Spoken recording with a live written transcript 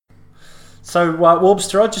So,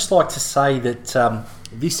 Warbster, I'd just like to say that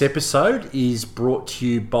this episode is brought to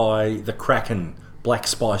you by the Kraken Black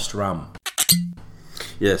Spiced Rum.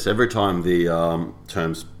 Yes, every time the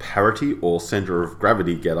terms parity or centre of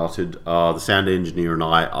gravity get uttered, the sound engineer and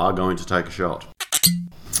I are going to take a shot.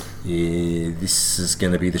 Yeah, this is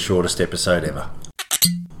going to be the shortest episode ever.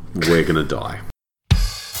 We're going to die.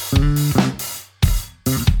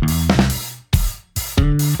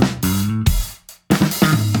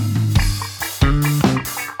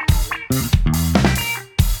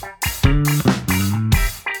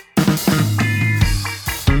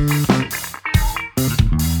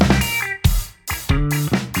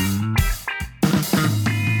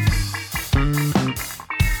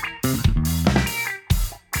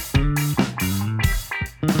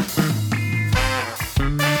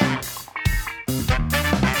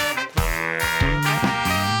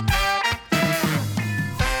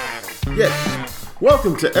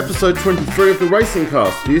 Welcome to episode 23 of the Racing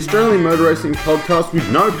Cast, the Australian motor racing podcast with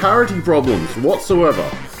no parity problems whatsoever.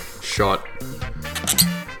 Shot.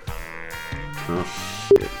 Oh,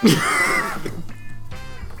 shit.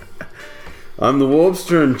 I'm the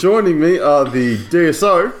Warbster, and joining me are the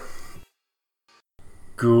DSO.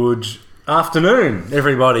 Good afternoon,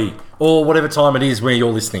 everybody, or whatever time it is where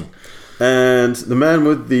you're listening. And the man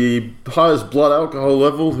with the highest blood alcohol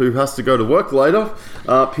level who has to go to work later,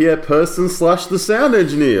 Pierre Person / the sound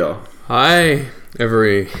engineer. Hi,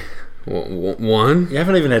 everyone. You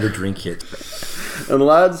haven't even had a drink yet. And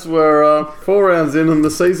lads, we're 4 rounds in and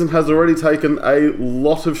the season has already taken a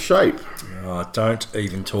lot of shape. Oh, don't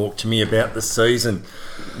even talk to me about the season.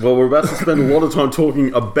 Well, we're about to spend a lot of time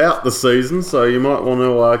talking about the season, so you might want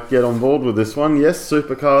to get on board with this one. Yes,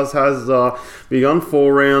 Supercars has begun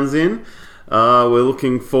 4 rounds in. We're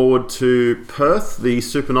looking forward to Perth, the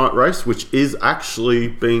Super Night race, which is actually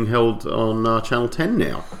being held on Channel 10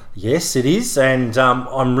 now. Yes, it is, and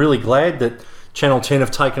I'm really glad that Channel 10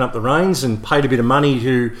 have taken up the reins and paid a bit of money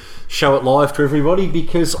to show it live to everybody,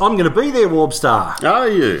 because I'm going to be there, Warbstar. Are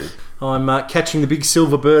you? I'm catching the big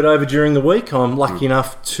silver bird over during the week. I'm lucky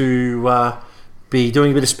enough to be doing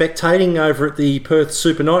a bit of spectating over at the Perth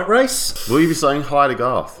Super Night race. Will you be saying hi to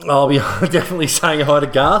Garth? I'll be definitely saying hi to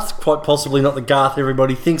Garth, quite possibly not the Garth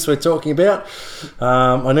everybody thinks we're talking about.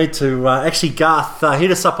 I need to... actually, Garth, hit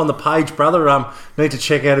us up on the page, brother. Need to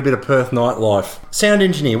check out a bit of Perth nightlife. Sound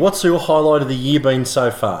engineer, what's your highlight of the year been so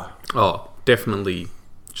far? Oh, definitely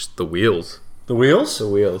just the wheels. The wheels? The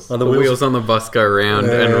wheels. Oh, the wheels on the bus go round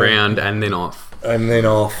and round and then off. And then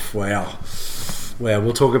off. Wow.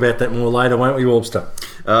 We'll talk about that more later, won't we, Warbster?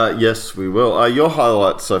 Yes, we will. Your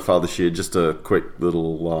highlights so far this year, just a quick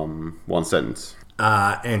little one sentence.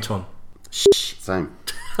 Anton. Same.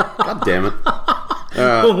 God damn it.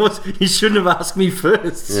 You shouldn't have asked me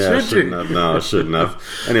first, Yeah, should you? No, I shouldn't have.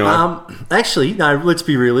 Anyway. Actually, no, let's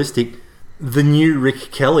be realistic. The new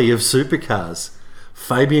Rick Kelly of Supercars.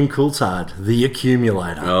 Fabian Coulthard, the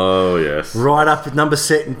accumulator. Oh, yes. Right up at number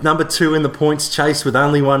 2 in the points chase with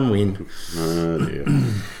only 1 win. Oh, dear.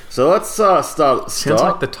 So let's start. Sounds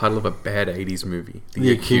like the title of a bad 80s movie.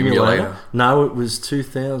 The accumulator? No, it was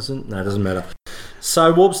 2000. No, it doesn't matter.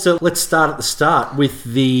 So, Warbster, let's start at the start with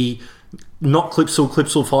the not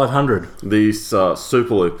Clipsal 500. The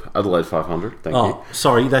Superloop Adelaide 500. Thank you. Oh,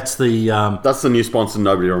 sorry, that's the... That's the new sponsor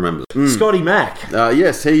nobody remembers. Scotty Mack.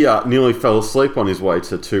 Yes, he nearly fell asleep on his way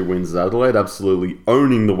to 2 wins at Adelaide, absolutely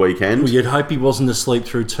owning the weekend. Well, you'd hope he wasn't asleep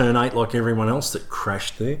through turn 8 like everyone else that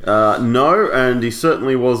crashed there. No, and he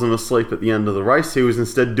certainly wasn't asleep at the end of the race. He was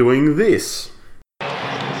instead doing this. You're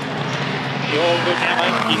all good now,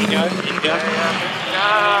 mate. You can go.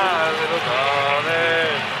 Little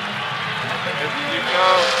darling. As you go,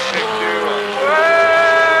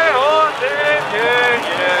 way haunted, yeah.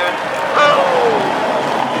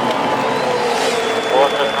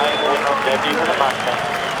 Awesome, mate. We're not deadly with the Mustang.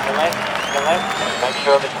 The left. Make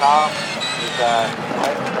sure the car is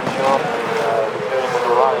make sure the steering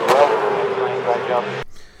wheel right as well. Great job.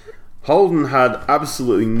 Holden had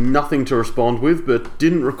absolutely nothing to respond with, but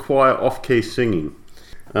didn't require off-key singing.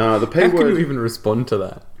 The P How can word... you even respond to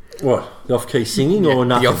that? What? The off-key singing or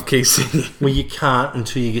nothing? The off-key singing. Well, you can't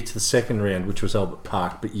until you get to the second round, which was Albert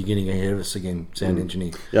Park, but you're getting ahead of us again, sound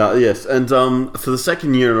engineer. Yeah, yes, and for the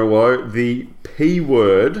second year in a row, the P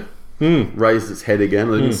word raised its head again.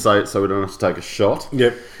 I didn't say it so we don't have to take a shot.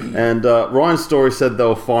 Yep. And Ryan Story said they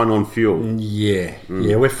were fine on fuel. Yeah,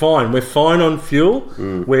 we're fine. We're fine on fuel.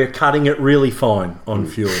 We're cutting it really fine on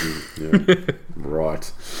fuel. Yeah.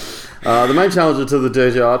 Right. The main challenger to the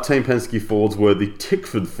DJR, Team Penske Fords, were the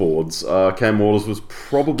Tickford Fords. Cam Waters was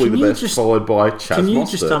probably the best, followed by Chaz Can you Mostert.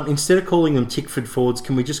 just, instead of calling them Tickford Fords,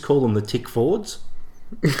 can we just call them the Tick Fords?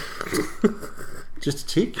 Just a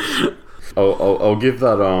tick. I'll give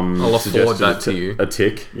that. I'll afford suggestion that to you. A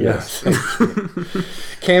tick. Yes.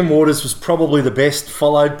 Cam Waters was probably the best,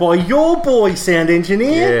 followed by your boy, sound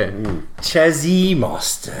engineer, Yeah. Chazzy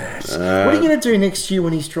Mostert. What are you going to do next year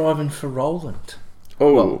when he's driving for Roland?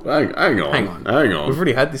 Oh, hang on. Hang on. We've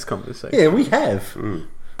already had this conversation. Yeah, we have.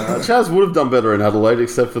 Chaz would have done better in Adelaide,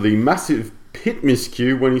 except for the massive pit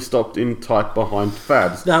miscue when he stopped in tight behind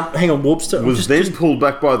Fabs. Hang on, Warbster. Was then pulled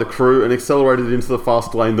back by the crew and accelerated into the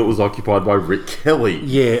fast lane that was occupied by Rick Kelly.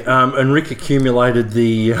 Yeah, and Rick accumulated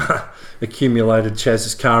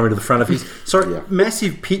Chaz's car into the front of his. Sorry, Yeah.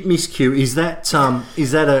 massive pit miscue. Is that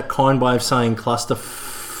a kind way of saying cluster?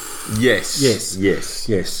 Yes. Yes. Yes.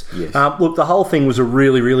 Yes. Yes. Look, the whole thing was a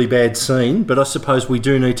really, really bad scene, but I suppose we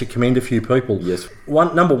do need to commend a few people. Yes.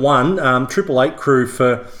 Number one, Triple Eight crew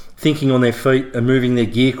for thinking on their feet and moving their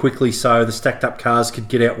gear quickly so the stacked up cars could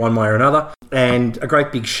get out one way or another. And a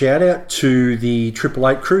great big shout out to the Triple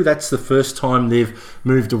Eight crew. That's the first time they've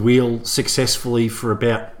moved a wheel successfully for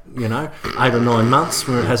about 8 or 9 months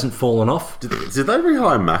where it hasn't fallen off. Did they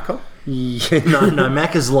rehire Macca? Yeah, no,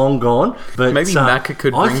 Macca's long gone. But Maybe Macca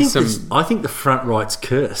could bring some. I think the front right's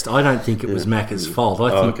cursed. I don't think it was Macca's fault.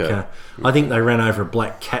 I think they ran over a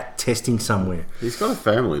black cat testing somewhere. He's got a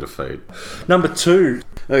family to feed. Number 2.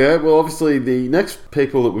 Okay, well, obviously the next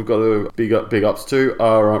people that we've got to big ups to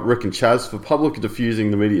are Rick and Chaz for publicly diffusing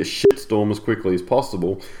the media shitstorm as quickly as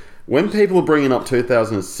possible. When people are bringing up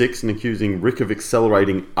 2006 and accusing Rick of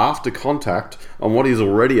accelerating after contact on what is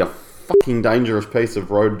already a fucking dangerous piece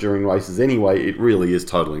of road during races anyway, it really is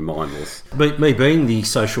totally mindless. Me being the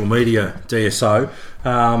social media DSO.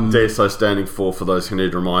 DSO standing for those who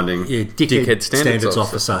need reminding. Yeah, Dickhead Standards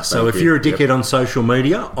Officer. So if you're a dickhead on social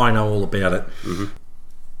media, I know all about it. Mm-hmm.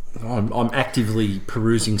 I'm actively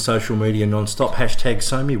perusing social media non-stop.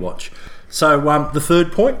 #SoMeWatch. So the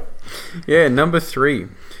third point? Yeah, number 3.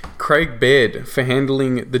 Craig Baird for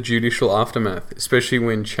handling the judicial aftermath, especially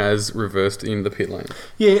when Chaz reversed in the pit lane.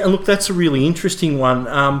 Yeah, and look, that's a really interesting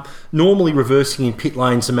one. Normally reversing in pit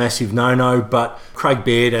lane's a massive no-no, but Craig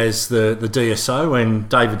Baird as the DSO and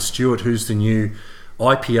David Stewart, who's the new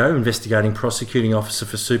IPO, Investigating Prosecuting Officer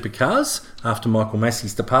for Supercars, after Michael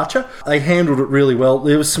Massey's departure, they handled it really well.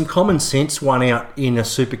 There was some common sense won out in a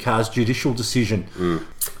Supercars judicial decision.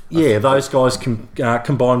 Yeah, those guys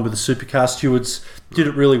combined with the Supercar stewards did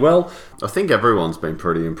it really well. I think everyone's been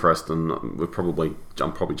pretty impressed, and I'm probably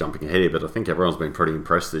jumping ahead here, but I think everyone's been pretty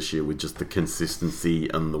impressed this year with just the consistency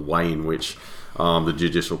and the way in which the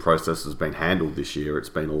judicial process has been handled this year. It's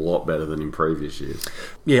been a lot better than in previous years.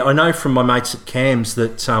 Yeah, I know from my mates at CAMS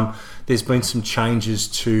that there's been some changes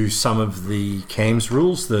to some of the CAMS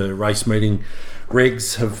rules. The race meeting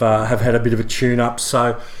regs have had a bit of a tune-up,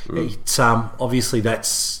 so it's obviously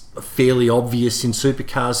that's fairly obvious in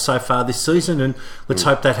supercars so far this season, and let's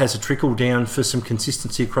hope that has a trickle down for some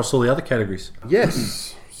consistency across all the other categories.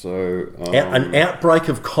 Yes. So An outbreak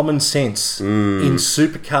of common sense in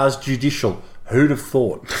supercars judicial. Who'd have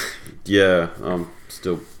thought? Yeah,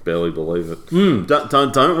 still barely believe it.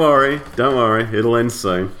 Don't worry, it'll end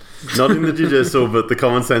soon. Not in the judicial, but the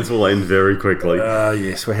common sense will end very quickly.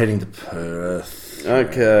 Yes, we're heading to Perth.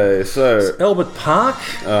 Okay, so Albert Park.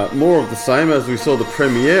 more of the same as we saw the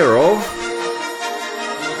premiere of.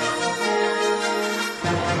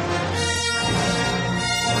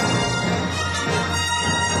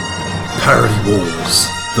 Parody Wars.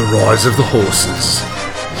 The Rise of the Horses.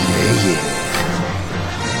 Yeah.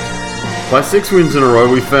 By 6 wins in a row,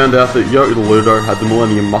 we found out that Yo Ludo had the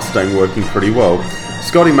Millennium Mustang working pretty well.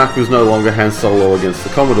 Scotty Mack was no longer Han Solo against the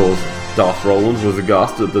Commodores. Darth Rollins was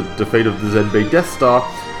aghast at the defeat of the ZB Death Star,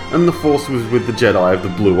 and the Force was with the Jedi of the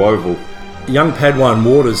Blue Oval. Young Padawan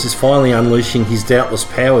Waters is finally unleashing his doubtless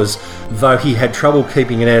powers, though he had trouble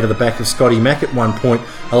keeping it out of the back of Scotty Mack at one point,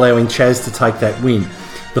 allowing Chaz to take that win.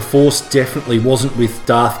 The Force definitely wasn't with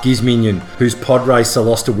Darth Gizminion, whose pod racer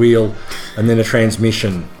lost a wheel and then a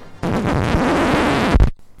transmission.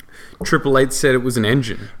 Triple Eight said it was an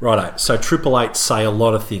engine. Righto, so Triple Eight say a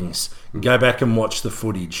lot of things. Go back and watch the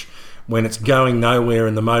footage. When it's going nowhere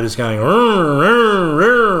and the motor's going,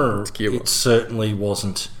 it certainly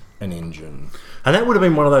wasn't an engine. And that would have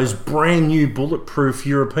been one of those brand new bulletproof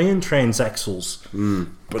European transaxles.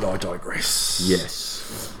 But I digress.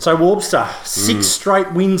 Yes. So Warbster, 6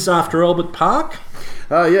 straight wins after Albert Park.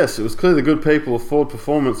 Yes, it was clear the good people of Ford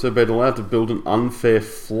Performance had been allowed to build an unfair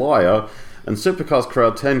flyer, and Supercars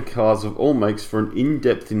crowd 10 cars of all makes for an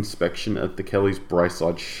in-depth inspection at the Kelly's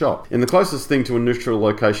Braeside shop. In the closest thing to a neutral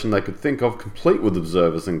location they could think of, complete with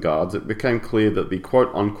observers and guards, it became clear that the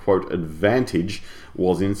quote-unquote advantage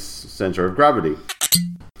was in centre of gravity.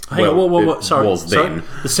 Hang on, what? Sorry. was then.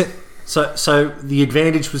 So the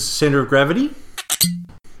advantage was the centre of gravity?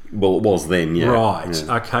 Well, it was then, yeah. Right.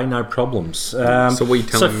 Yeah. Okay, no problems. So what you're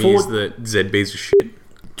telling me is that ZBs are shit?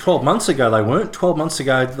 12 months ago they weren't. 12 months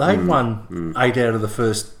ago they'd won 8 out of the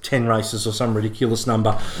first 10 races or some ridiculous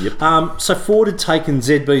number. Yep. So Ford had taken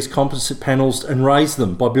ZB's composite panels and raised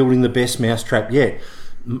them by building the best mousetrap yet.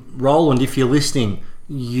 Roland, if you're listening,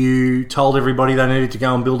 you told everybody they needed to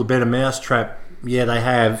go and build a better mousetrap. Yeah, they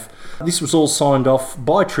have. This was all signed off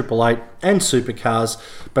by 888 and Supercars,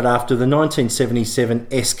 but after the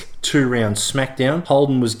 1977-esque 2-round smackdown,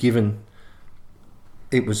 Holden was given...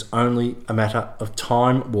 It was only a matter of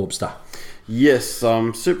time, Warbster. Yes,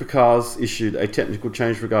 Supercars issued a technical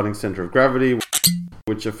change regarding centre of gravity,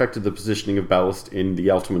 which affected the positioning of ballast in the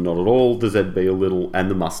Altima not at all, the ZB a little,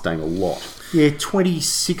 and the Mustang a lot. Yeah,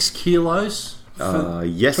 26 kilos.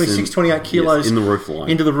 Yes, 26, 28 kilos yes, in the roof line.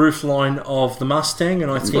 Into the roof line of the Mustang,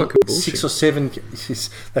 and I think fucking bullshit. 6 or 7.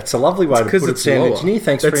 That's a lovely way to put it, Sam Engineer.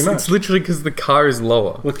 Thanks very much. It's literally because the car is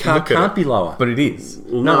lower. Well, the car Look at can't it. be lower. But it is.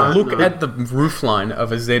 No, Look at the roof line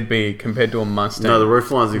of a ZB compared to a Mustang. No, the roof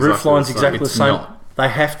line's exactly Roof line's the same. exactly the It's same. not. They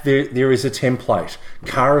have there is a template.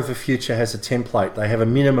 Car of the Future has a template. They have a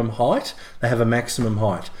minimum height. They have a maximum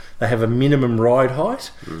height. They have a minimum ride height.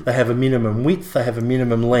 They have a minimum width. They have a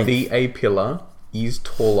minimum length. The A-pillar is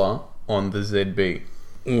taller on the ZB.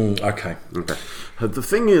 Okay. Okay. The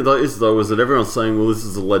thing is that everyone's saying, well, this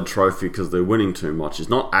is a lead trophy because they're winning too much. It's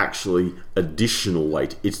not actually additional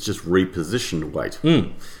weight. It's just repositioned weight.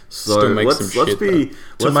 So Still makes some let's shit, be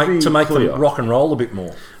To make clear. them rock and roll a bit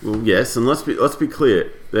more. Well, yes, and let's be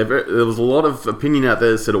clear. There was a lot of opinion out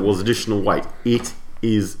there that said it was additional weight. It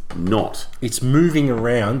is not. It's moving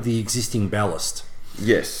around the existing ballast.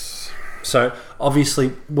 Yes. So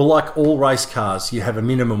obviously, well, like all race cars, you have a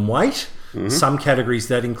minimum weight. Some categories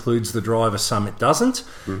that includes the driver, some it doesn't.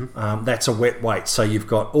 That's a wet weight. So you've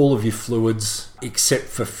got all of your fluids except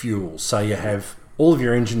for fuel. So you have all of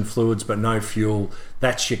your engine fluids but no fuel.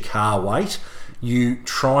 That's your car weight. You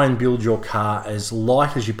try and build your car as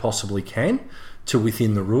light as you possibly can to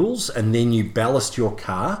within the rules, and then you ballast your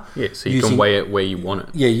car. Yeah, so you can weigh it where you want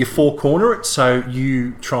it. Yeah, you four corner it, so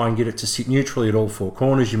you try and get it to sit neutrally at all four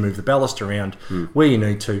corners. You move the ballast around where you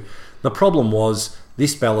need to. The problem was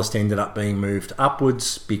this ballast ended up being moved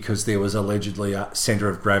upwards because there was allegedly a centre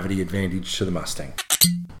of gravity advantage to the Mustang.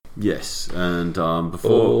 Yes, and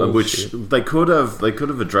which they could have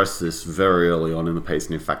addressed this very early on in the piece,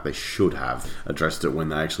 and in fact they should have addressed it when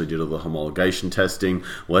they actually did all the homologation testing.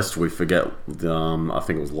 Lest we forget, I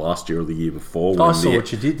think it was last year or the year before. I saw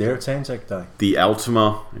what you did there. It's Anzac Day. The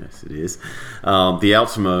Altima, yes, it is. The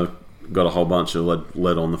Altima got a whole bunch of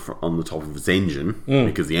lead on the top of its engine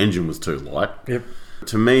because the engine was too light. Yep.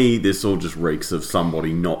 To me, this all just reeks of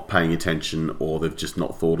somebody not paying attention, or they've just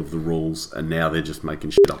not thought of the rules, and now they're just making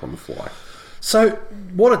shit up on the fly. So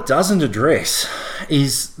what it doesn't address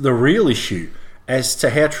is the real issue as to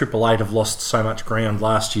how Triple Eight have lost so much ground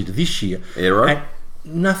last year to this year. Aero? And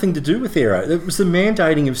nothing to do with aero. It was the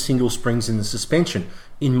mandating of single springs in the suspension,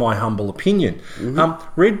 in my humble opinion.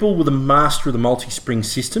 Red Bull were the master of the multi-spring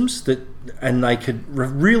systems, and they could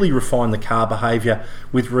really refine the car behaviour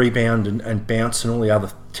with rebound and bounce and all the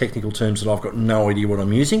other technical terms that I've got no idea what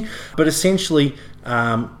I'm using. But essentially,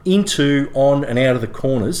 into, on and out of the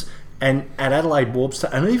corners, and at Adelaide Warbster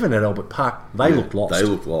and even at Albert Park, they looked lost. They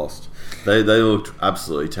looked lost. They looked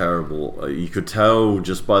absolutely terrible. You could tell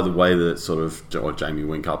just by the way that sort of Jamie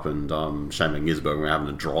Whincup and Shane Van Gisbergen were having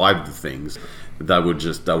to drive the things. They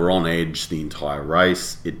were on edge the entire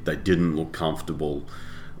race. They didn't look comfortable.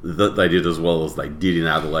 That they did as well as they did in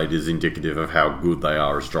Adelaide is indicative of how good they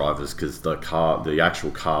are as drivers, because the actual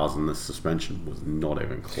cars and the suspension was not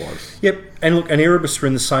even close. Yep, and look, and Erebus were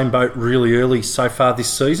in the same boat really early so far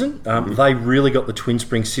this season. They really got the twin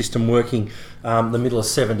spring system working the middle of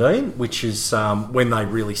 17, which is when they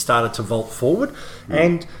really started to vault forward.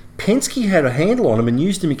 And Penske had a handle on them and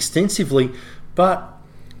used them extensively, but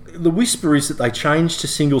the whisper is that they changed to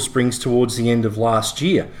single springs towards the end of last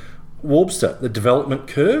year. Warbster, the development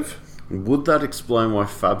curve. Would that explain why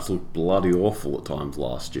Fabs looked bloody awful at times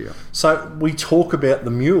last year? So we talk about the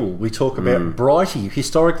mule, we talk about Brighty.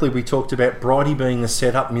 Historically, we talked about Brighty being the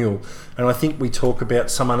set-up mule, and I think we talk about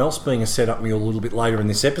someone else being a set-up mule a little bit later in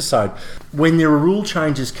this episode. When there are rule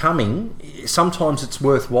changes coming, sometimes it's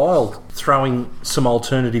worthwhile throwing some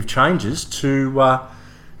alternative changes to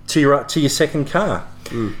your second car.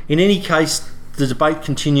 In any case, the debate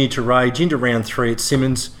continued to rage into round 3 at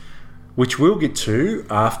Simmons, which we'll get to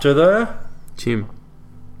after the... Tim.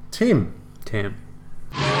 Tam.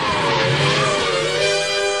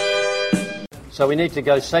 So we need to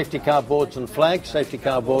go safety car boards and flags, safety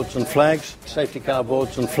car boards and flags, safety car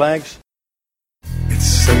boards and flags. It's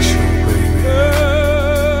sexual, baby.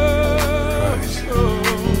 Right.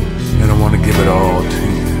 And I want to give it all to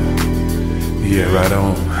you. Yeah, right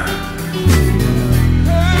on.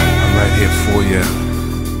 I'm right here for you.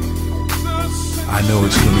 I know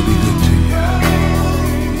it's going to be good to you.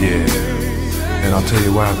 Yeah. And I'll tell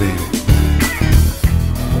you why, baby.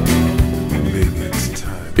 Baby, it's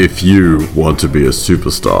time. If you want to be a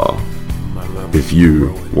superstar, if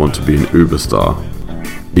you want to be an Uber star,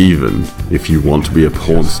 even if you want to be a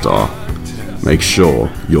porn star, make sure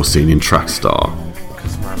you're seen in Trackstar.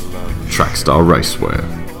 Trackstar Racewear.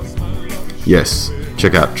 Yes,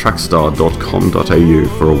 check out trackstar.com.au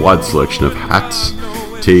for a wide selection of hats,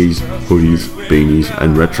 tees, hoodies, beanies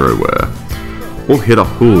and retro wear. Or hit up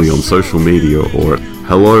Hooley on social media or at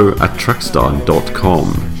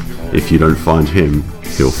hello@trackstar.com. If you don't find him,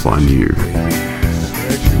 he'll find you.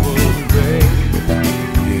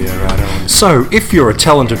 So, if you're a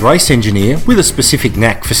talented race engineer with a specific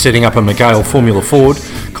knack for setting up a Megale Formula Ford,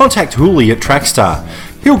 contact Hooley at Trackstar.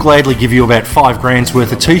 He'll gladly give you about $5,000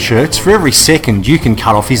 worth of t-shirts for every second you can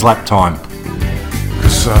cut off his lap time.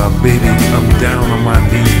 'Cause, baby, I'm down on my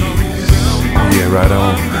knees. Yeah, right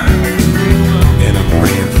on. And I'm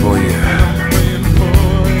praying for you.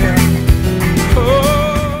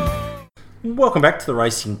 Welcome back to the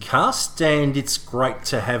Racing Cast, and it's great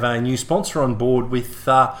to have a new sponsor on board with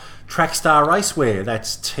Trackstar Racewear.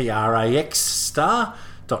 That's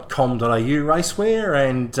traxstar.com.au racewear,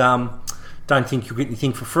 and don't think you'll get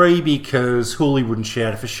anything for free because Hooley wouldn't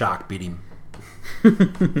shout if a shark bit him.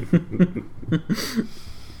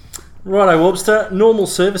 Righto, Wobster. Normal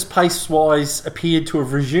service pace-wise appeared to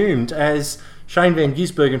have resumed as Shane Van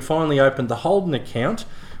Gisbergen finally opened the Holden account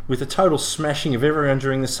with a total smashing of everyone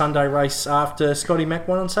during the Sunday race after Scotty Mack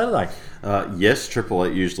won on Saturday. Yes, Triple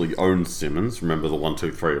Eight usually owns Simmons. Remember the 1,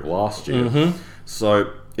 2, 3 of last year. So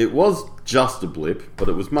it was just a blip, but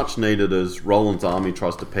it was much needed as Roland's army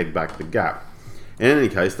tries to peg back the gap. In any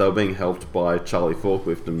case, they were being helped by Charlie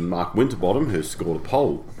Forklift and Mark Winterbottom, who scored a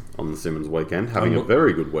pole on the Simmons weekend, having a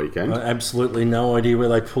very good weekend. Absolutely no idea where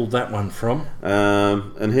they pulled that one from.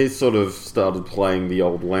 And he sort of started playing the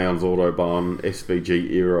old Lowndes Autobahn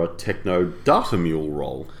SVG era techno data mule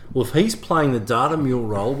role. Well, if he's playing the data mule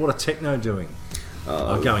role, what are Techno doing?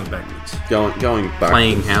 Going backwards. Going back.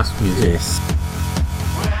 Playing house music. Yes.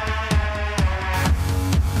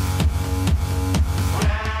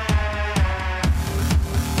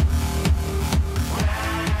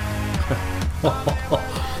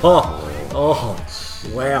 Oh,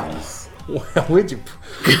 wow. Where'd you...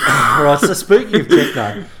 Right, so speaking of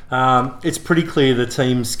techno, it's pretty clear the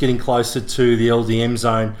team's getting closer to the LDM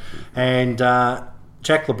zone, and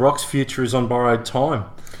Jack LeBrock's future is on borrowed time.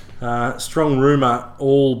 Strong rumour,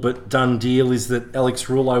 all but done deal, is that Alex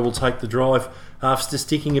Rouleau will take the drive after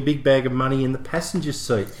sticking a big bag of money in the passenger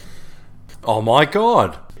seat. Oh my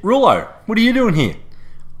God. Rouleau, what are you doing here?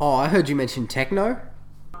 Oh, I heard you mention techno.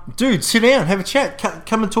 Dude, sit down, have a chat.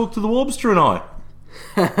 Come and talk to the Warbster and I.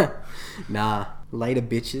 Nah, later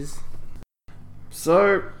bitches.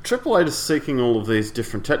 So, Triple Eight is seeking all of these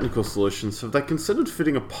different technical solutions. Have they considered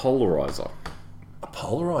fitting a polarizer? A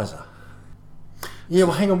polarizer? Yeah,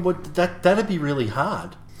 well, hang on. That'd be really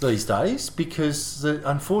hard these days because the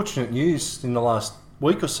unfortunate news in the last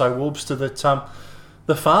week or so, Warbster, that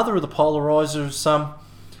the father of the polarizers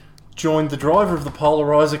joined the driver of the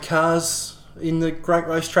polarizer cars in the Great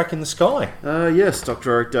Racetrack in the Sky. Yes,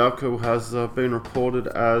 Dr. Eric Dowko has been reported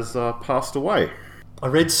as passed away. I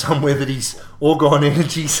read somewhere that his orgone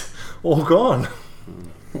energy's all gone.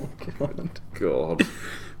 Oh, God.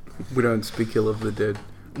 We don't speak ill of the dead.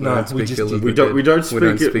 We don't speak ill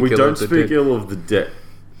of the dead.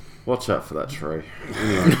 Watch out for that tree.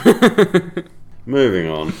 Anyway, moving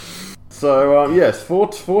on. So, yes,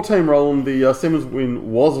 four-team Roland, the Simmons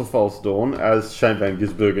win was a false dawn, as Shane Van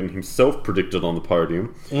Gisbergen himself predicted on the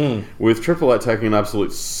podium, with Triple Eight taking an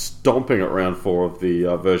absolute stomping at round 4 of the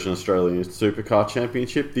Virgin Australian Supercar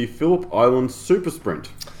Championship, the Phillip Island Super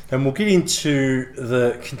Sprint. And we'll get into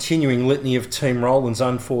the continuing litany of Team Roland's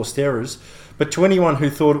unforced errors, but to anyone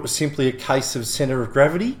who thought it was simply a case of centre of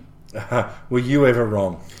gravity, were you ever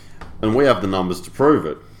wrong? And we have the numbers to prove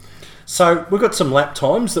it. So we've got some lap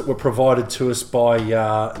times that were provided to us by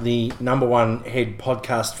the number one head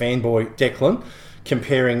podcast fanboy, Declan,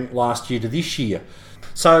 comparing last year to this year.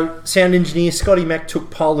 So sound engineer Scotty Mack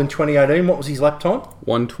took pole in 2018. What was his lap time?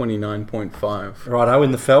 129.5. Righto,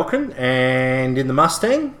 in the Falcon. And in the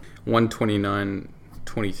Mustang?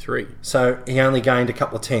 129.23. So he only gained a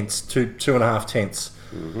couple of tenths, two and a half tenths.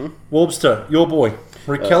 Warbster, your boy.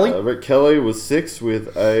 Rick Kelly? Rick Kelly was 6th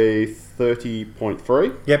with a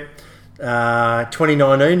 30.3. Yep.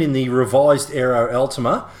 2019 in the revised Aero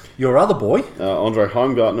Altima. Your other boy. Andre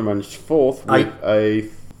Heimgartner managed 4th with a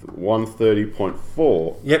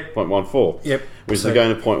 130.4. Yep. 0.14. Yep. Which is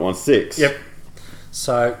again a 0.16. Yep.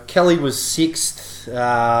 So Kelly was 6th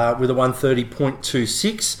with a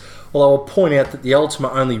 130.26. Although I'll point out that the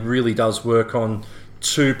Altima only really does work on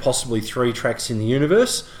 2, possibly 3 tracks in the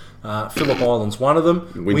universe. Phillip Island's one of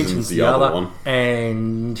them. Winton's the other one.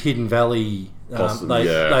 And Hidden Valley.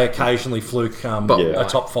 They occasionally fluke a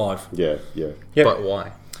top 5. Yeah. Yep. But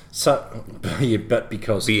why? So, yeah, but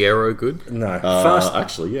because The Aero good? no,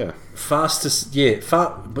 Actually, yeah. fastest,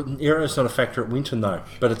 but Aero's not a factor at Winton though.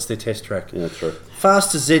 But it's their test track. Yeah, true.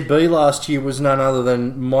 Fastest ZB last year was none other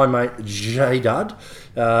than my mate J Dud,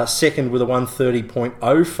 second with a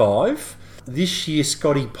 130.05. This year,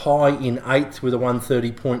 Scotty Pye in 8th with a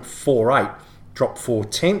 130.48, dropped 4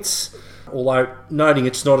 tenths. Although noting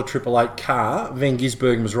it's not a 888 car, Van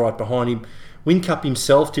Gisbergen was right behind him. Whincup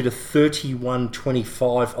himself did a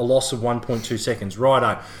 31.25, a loss of 1.2 seconds.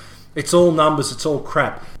 Righto. It's all numbers, it's all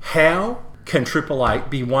crap. How can 888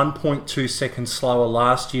 be 1.2 seconds slower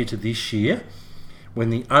last year to this year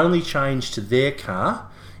when the only change to their car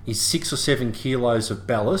is 6 or 7 kilos of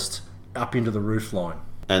ballast up into the roof line?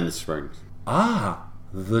 And the springs.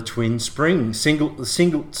 The twin springs. Single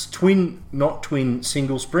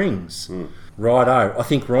springs. Righto. I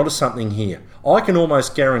think we're onto something here. I can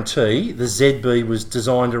almost guarantee the ZB was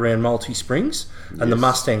designed around multi-springs and the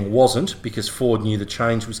Mustang wasn't because Ford knew the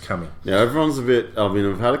change was coming. Yeah, everyone's a bit... I mean,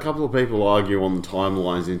 I've had a couple of people argue on the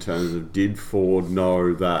timelines in terms of did Ford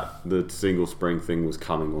know that the single spring thing was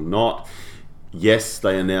coming or not. Yes,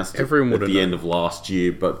 they announced it at the end of last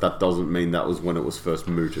year, but that doesn't mean that was when it was first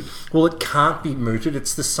mooted. Well, it can't be mooted.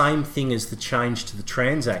 It's the same thing as the change to the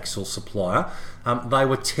transaxle supplier. They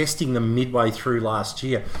were testing them midway through last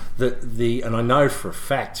year. And I know for a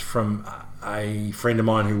fact from a friend of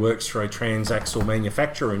mine who works for a transaxle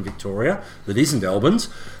manufacturer in Victoria that isn't Albans,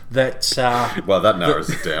 that... well, that narrows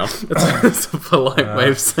it down. That's a polite way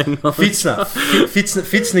of saying that.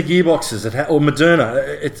 Fitzner gearboxes, or Moderna,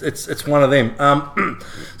 it's one of them.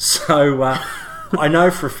 I know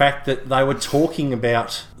for a fact that they were talking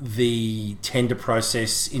about the tender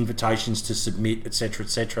process, invitations to submit,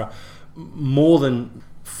 etc., more than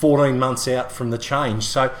 14 months out from the change.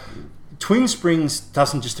 So Twin Springs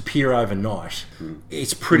doesn't just appear overnight.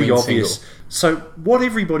 It's pretty obvious. Single. So what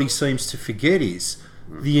everybody seems to forget is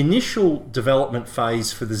the initial development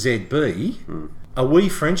phase for the ZB, a wee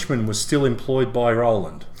Frenchman was still employed by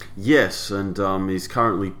Roland. Yes, and he's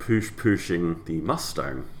currently pushing the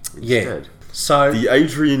Mustang instead. So the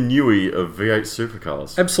Adrian Newey of V8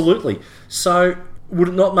 supercars. Absolutely. So would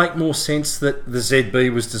it not make more sense that the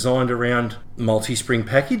ZB was designed around multi-spring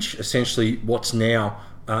package, essentially what's now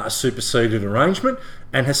a superseded arrangement,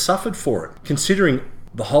 and has suffered for it, considering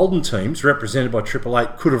the Holden teams, represented by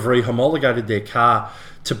 888, could have re-homologated their car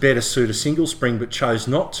to better suit a single spring but chose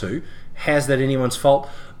not to? How's that anyone's fault?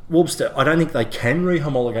 Wobster, I don't think they can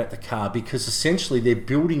re-homologate the car because essentially they're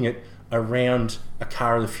building it around a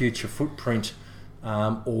car of the future footprint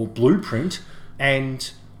or blueprint,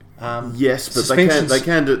 and yes, but they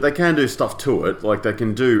can do stuff to it. Like they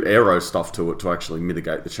can do aero stuff to it to actually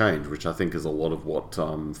mitigate the change, which I think is a lot of what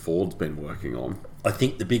Ford's been working on. I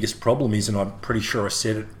think the biggest problem is, and I'm pretty sure I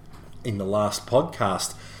said it in the last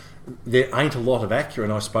podcast, there ain't a lot of Acura.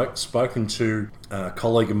 And I've spoken to a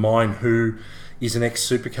colleague of mine who is an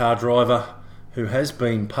ex-supercar driver who has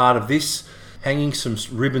been part of this, hanging some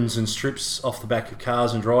ribbons and strips off the back of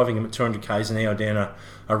cars and driving them at 200 k's an hour down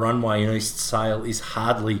a runway in East Sale is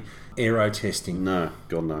hardly aero testing. No,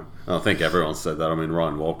 God no. I think everyone said that. I mean,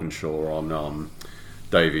 Ryan Walkinshaw on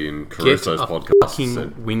Davey and Caruso's podcast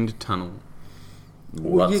said wind tunnel.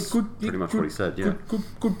 Well, that's pretty much what he said. Yeah,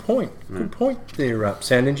 good point. Good point there,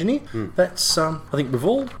 sound engineer. That's I think we've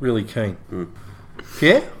all really keen.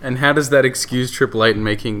 Yeah. And how does that excuse 888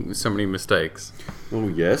 making so many mistakes? Well,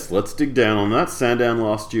 yes, let's dig down on that. Sandown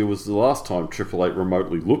last year was the last time 888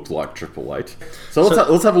 remotely looked like 888. So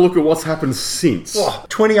let's have a look at what's happened since.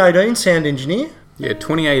 2018, sound engineer. Yeah,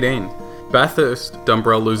 2018. Bathurst,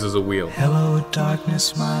 Dumbrell loses a wheel. Hello,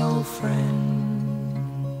 darkness, my old friend.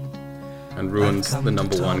 And ruins the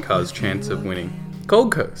number one car's chance of winning.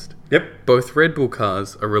 Gold Coast. Yep. Both Red Bull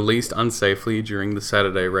cars are released unsafely during the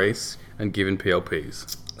Saturday race and given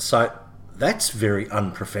PLPs. So that's very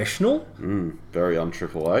unprofessional. Very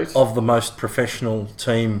un-888. Of the most professional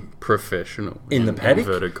team Professional. in the paddock.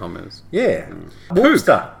 Inverted commas. Yeah. Who's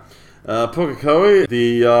that? Pukekohe,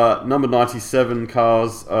 the number 97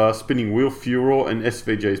 car's spinning wheel furor and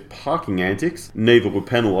SVG's parking antics. Neither were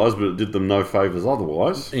penalised, but it did them no favours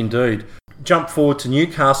otherwise. Indeed. Jump forward to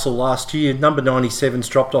Newcastle last year. Number 97's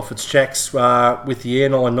dropped off its jacks with the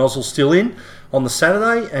airline nozzle still in on the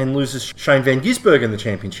Saturday and loses Shane Van Gisbergen in the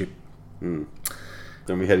championship. Then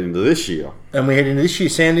we head into this year. And we head into this year.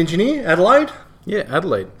 Sound engineer, Adelaide. Yeah,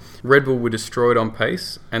 Adelaide. Red Bull were destroyed on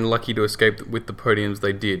pace and lucky to escape with the podiums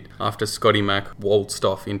they did after Scotty Mack waltzed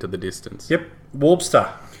off into the distance. Yep,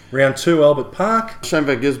 Warbster. Round 2, Albert Park. Shane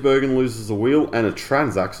Van Gisbergen loses a wheel and a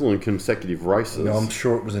transaxle in consecutive races. No, I'm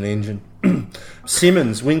sure it was an engine.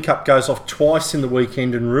 Simmons, Win Cup goes off twice in the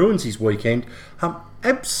weekend and ruins his weekend.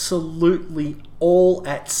 Absolutely all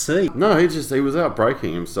at sea. No, he was out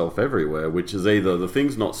breaking himself everywhere, which is either the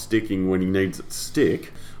thing's not sticking when he needs it to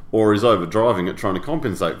stick, or he's overdriving it trying to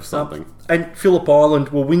compensate for something. And Phillip Island,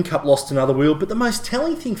 well, Win Cup lost another wheel, but the most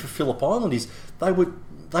telling thing for Phillip Island is they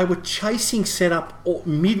were chasing setup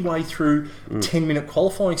midway through 10-minute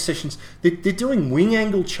qualifying sessions. They're doing wing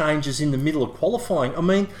angle changes in the middle of qualifying. I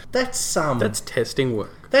mean, that's testing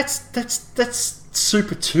work. That's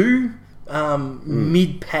Super 2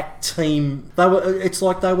 mid-pack team. It's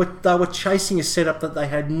like they were chasing a setup that they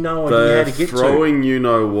had no idea how to get to. Throwing you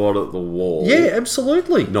know what at the wall. Yeah,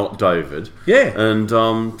 absolutely. Not David. Yeah. And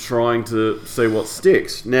trying to see what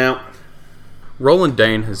sticks. Now, Roland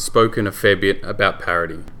Dane has spoken a fair bit about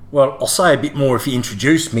parity. Well, I'll say a bit more if you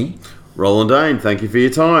introduce me. Roland Dane, thank you for your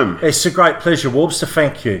time. It's a great pleasure, Warbster.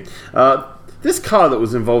 Thank you. This car that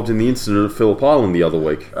was involved in the incident at Phillip Island the other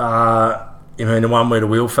week. You mean the one where the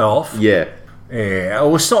wheel fell off? Yeah. Yeah,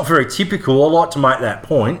 well, it's not very typical. I like to make that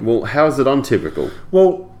point. Well, how is it untypical?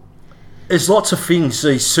 Well, there's lots of things,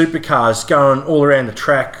 these supercars going all around the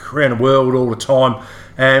track, around the world all the time,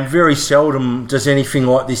 and very seldom does anything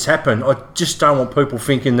like this happen. I just don't want people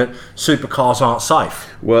thinking that supercars aren't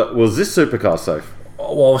safe. Well, was this supercar safe?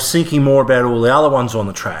 Well, I was thinking more about all the other ones on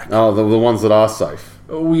the track. Oh, the ones that are safe?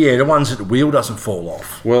 Oh, yeah, the ones that the wheel doesn't fall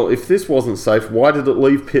off. Well, if this wasn't safe, why did it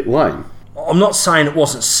leave pit lane? I'm not saying it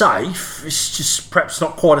wasn't safe. It's just perhaps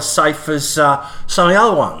not quite as safe as some of the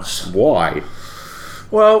other ones. Why?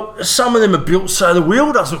 Well, some of them are built so the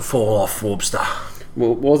wheel doesn't fall off, Warbster.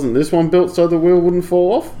 Well, wasn't this one built so the wheel wouldn't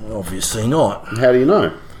fall off? Obviously not. How do you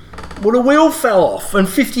know? Well, the wheel fell off and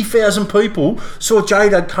 50,000 people saw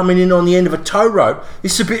J-Dub coming in on the end of a tow rope.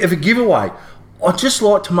 It's a bit of a giveaway. I'd just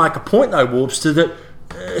like to make a point, though, Warbster, that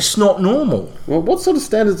it's not normal. Well, what sort of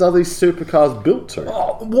standards are these supercars built to?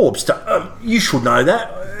 Oh, Warbster, you should know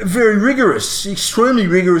that. Very rigorous, extremely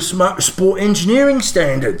rigorous motorsport engineering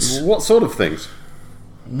standards. What sort of things?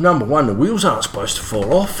 Number one, the wheels aren't supposed to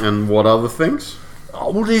fall off. And what other things?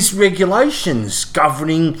 Oh, well, there's regulations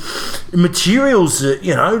governing materials that,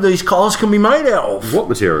 these cars can be made out of. What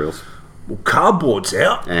materials? Well, cardboard's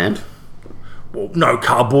out. And? Well, no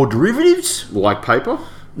cardboard derivatives. Like paper?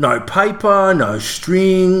 No paper, no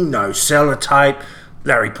string, no sellotape.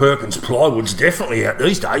 Larry Perkins plywood's definitely out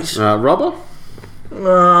these days. Rubber?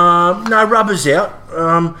 No, rubber's out.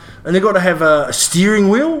 And they've got to have a steering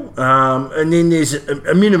wheel, and then there's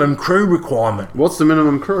a minimum crew requirement. What's the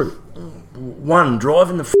minimum crew? One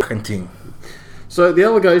driving the fucking thing. So the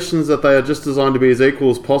allegations that they are just designed to be as equal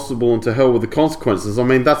as possible and to hell with the consequences, I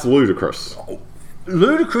mean, that's ludicrous.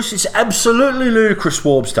 Ludicrous? It's absolutely ludicrous,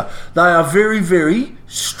 Warbster. They are very, very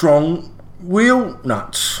strong wheel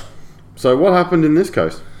nuts. So what happened in this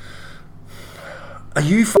case? Are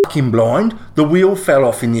you fucking blind? The wheel fell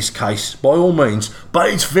off in this case, by all means, but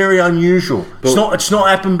it's very unusual. It's not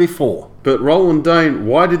happened before. But Roland Dane,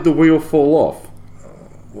 why did the wheel fall off?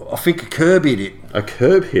 I think a curb hit it. A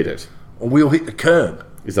curb hit it? A wheel hit the curb.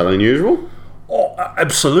 Is that unusual? Oh,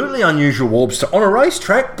 absolutely unusual, Warbster. On a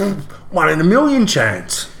racetrack, 1 in a million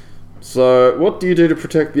chance. So, what do you do to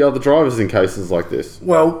protect the other drivers in cases like this?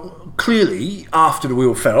 Well, clearly, after the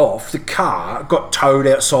wheel fell off, the car got towed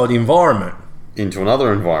outside the environment. Into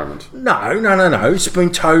another environment? No. It's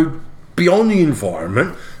been towed beyond the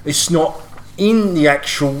environment. It's not in the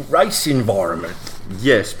actual race environment.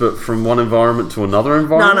 Yes, but from one environment to another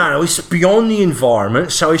environment? No, it's beyond the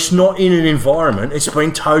environment, so it's not in an environment. It's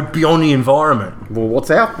been towed beyond the environment. Well, what's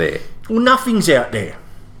out there? Well, nothing's out there.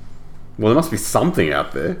 Well, there must be something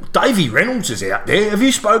out there. Davey Reynolds is out there. Have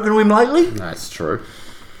you spoken to him lately? That's true.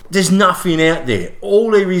 There's nothing out there.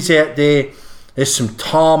 All there is out there's some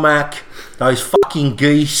tarmac, those fucking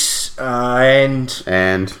geese, and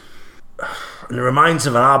the remains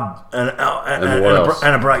of an hub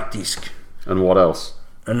and a brake disc. And what else?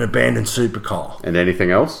 An abandoned supercar. And anything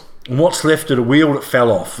else? And what's left of the wheel that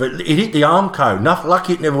fell off? It hit the Armco.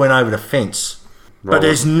 Lucky it never went over the fence. But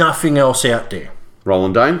there's nothing else out there.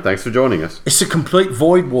 Roland Dane, thanks for joining us. It's a complete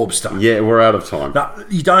void, Warbster. Yeah, we're out of time. No,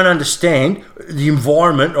 you don't understand. The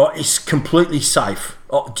environment is completely safe.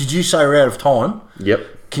 Oh, did you say we're out of time?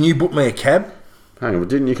 Yep. Can you book me a cab? Hang on,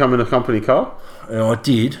 didn't you come in a company car? I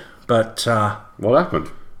did, but What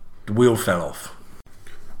happened? the wheel fell off.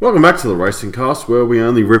 Welcome back to the Racing Cast, where we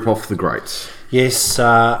only rip off the greats. Yes,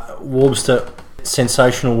 Warbster,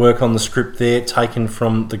 sensational work on the script there, taken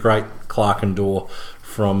from the great Clarkendor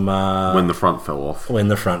from... When the front fell off. When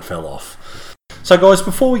the front fell off. So, guys,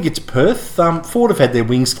 before we get to Perth, Ford have had their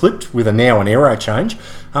wings clipped with an aero change.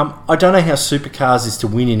 I don't know how Supercars is to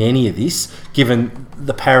win in any of this, given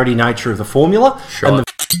the parity nature of the formula and the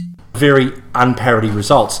very unparity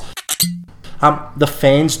results. The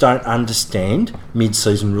fans don't understand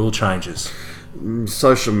mid-season rule changes.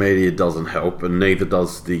 Social media doesn't help, and neither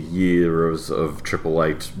does the years of Triple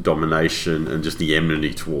Eight domination and just the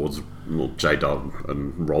enmity towards J-Dub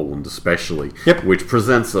and Roland especially, which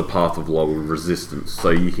presents a path of lower resistance, so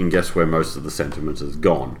you can guess where most of the sentiment has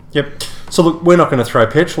gone. Yep. So look, we're not going to throw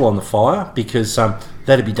petrol on the fire because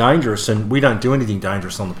that'd be dangerous, and we don't do anything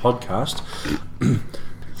dangerous on the podcast.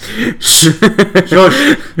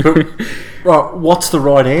 Right, what's the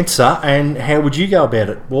right answer, and how would you go about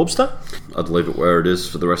it, Warbster? I'd leave it where it is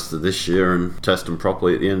for the rest of this year and test them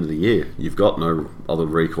properly at the end of the year. You've got no other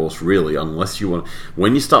recourse really, unless you want.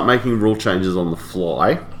 When you start making rule changes on the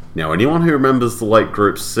fly. Now, anyone who remembers the late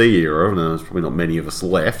Group C era, and there's probably not many of us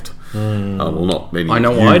left. Well, not many. I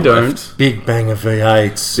know of you I don't. left. Big bang of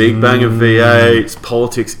V8s. Big bang of V8s.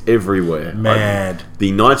 Politics everywhere. Mad.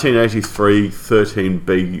 The 1983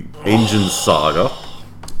 13B engine saga.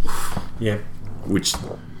 Yeah. Which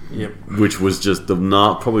was just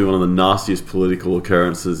probably one of the nastiest political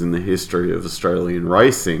occurrences in the history of Australian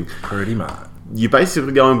racing. Pretty much. You're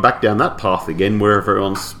basically going back down that path again, where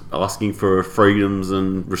everyone's asking for freedoms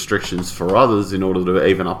and restrictions for others in order to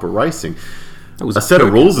even up a racing. A set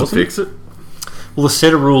of rules would fix it. Well, the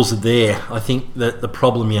set of rules are there. I think that the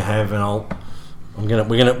problem you have, and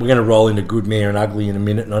we're gonna roll into good, mare, and ugly in a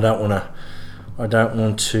minute, and I don't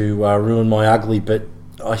want to ruin my ugly, but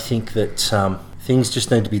I think that things just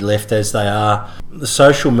need to be left as they are. The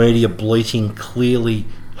social media bleating clearly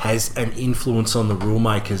has an influence on the rule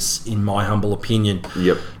makers, in my humble opinion.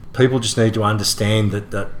 Yep. People just need to understand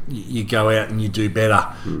that you go out and you do better.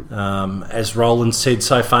 As Roland said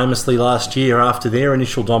so famously last year after their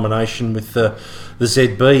initial domination with the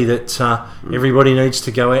ZB, that everybody needs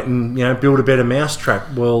to go out and build a better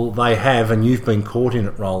mousetrap. Well, they have, and you've been caught in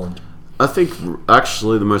it, Roland. I think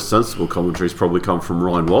actually the most sensible commentaries probably come from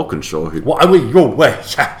Ryan Walkinshaw. Hang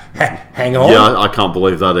on. Yeah, I can't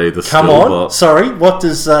believe that either. Come on. Sorry, what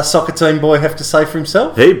does Soccer Team Boy have to say for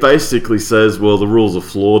himself? He basically says, well, the rules are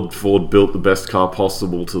flawed. Ford built the best car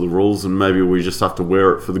possible to the rules, and maybe we just have to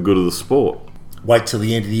wear it for the good of the sport. Wait till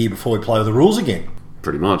the end of the year before we play with the rules again.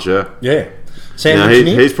 Pretty much, yeah. Yeah.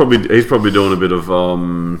 He's probably doing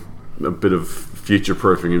a bit of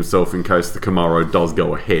future-proofing himself in case the Camaro does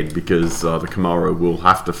go ahead, because the Camaro will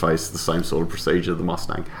have to face the same sort of procedure the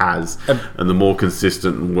Mustang has, and the more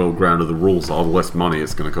consistent and well-grounded the rules are, the less money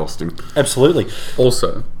it's going to cost him. Absolutely.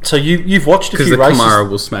 Also, so you've watched a few races. Because the Camaro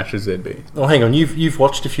will smash a ZB. Oh, hang on. You've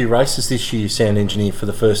watched a few races this year, sound engineer, for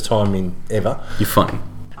the first time in ever. You're funny.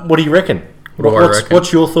 What do you reckon?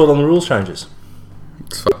 What's your thought on the rules changes?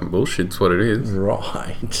 It's fucking bullshit. It's what it is.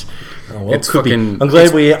 Right. Oh, well, it's fucking. I'm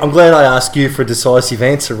glad I asked you for a decisive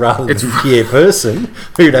answer rather than Pierre Person,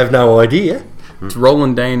 who'd have no idea. It's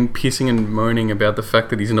Roland Dane pissing and moaning about the fact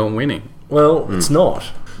that he's not winning. Well, it's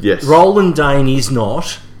not. Yes. Roland Dane is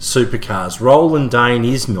not Supercars. Roland Dane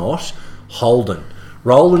is not Holden.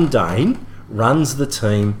 Roland Dane runs the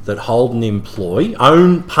team that Holden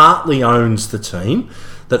partly owns the team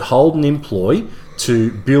that Holden employ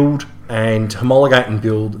to build and homologate and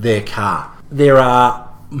build their car. There are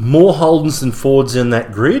more Holdens than Fords in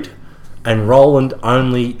that grid, and Roland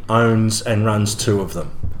only owns and runs 2 of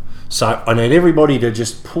them. So I need everybody to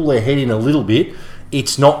just pull their head in a little bit.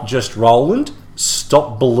 It's not just Roland.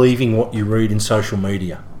 Stop believing what you read in social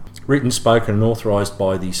media. Written, spoken and authorised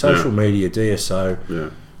by the social media DSO. Yeah.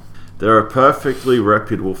 There are perfectly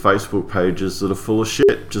reputable Facebook pages that are full of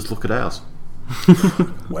shit. Just look at ours.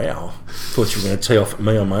 Wow. Thought you were going to tee off at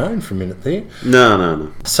me on my own for a minute there.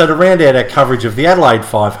 No. So to round out our coverage of the Adelaide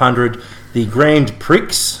 500, the Grand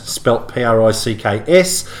Prix, spelt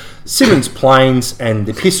Pricks, Simmons Plains, and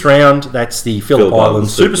the Piss Round, that's the Phillip Island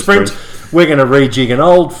Super Sprint. We're going to rejig an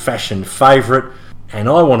old-fashioned favourite, and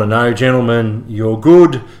I want to know, gentlemen, you're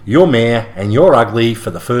good, you're mare, and you're ugly for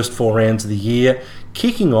the first 4 rounds of the year,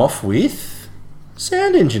 kicking off with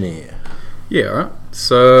Sound Engineer. Yeah, all right.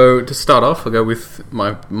 So to start off, I'll go with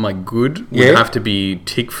my good. Would Yeah. have to be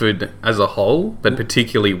Tickford as a whole, but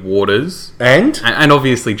particularly Waters And? and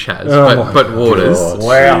obviously Chaz, Oh but Waters. Oh,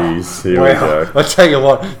 Wow. jeez, here we go. I tell you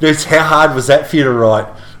what, dudes, how hard was that for you to write?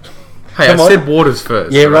 Hey, Come I on. said Waters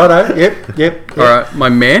first. Yeah, right? righto. Yep. All right, my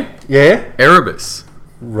mare, Yeah, Erebus.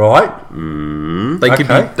 right. They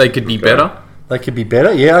could be better. They could be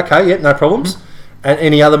better. Yeah, okay. Yep, no problems. And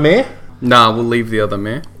any other mare? Nah, we'll leave the other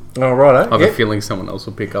mare. Oh, righto. I have Yep. a feeling someone else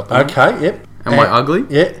will pick up on it. Okay, yep. Am I ugly?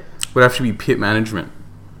 Yeah. Would have to be pit management.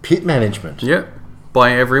 Pit management. Yeah,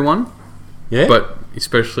 by everyone, Yeah. but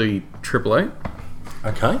especially Triple Eight.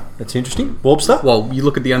 Okay, that's interesting. Warbster? Well, you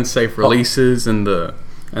look at the unsafe releases and the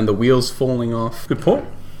wheels falling off. Good point.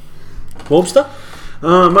 Warbster?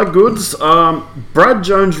 My goods, Brad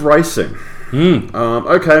Jones Racing.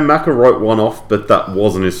 Okay, Macca wrote one off, but that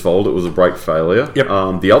wasn't his fault. It was a brake failure.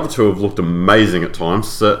 Yep. The other two have looked amazing at times.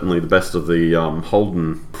 Certainly the best of the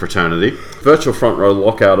Holden fraternity. Virtual front row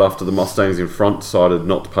lockout after the Mustangs in front decided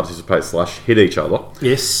not to participate / hit each other.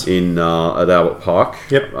 Yes. In at Albert Park.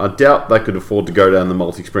 Yep. I doubt they could afford to go down the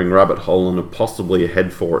multi-spring rabbit hole and are possibly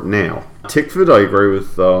ahead for it now. Tickford, I agree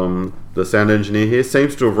with the sound engineer here,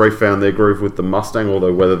 seems to have refound their groove with the Mustang,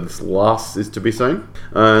 although whether this lasts is to be seen.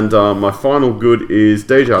 And my final good is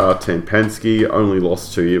DJR10 Penske, only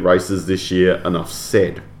lost 2 races this year, enough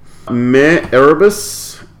said. Mare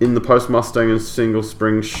Erebus in the post-Mustang and single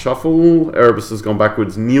spring shuffle. Erebus has gone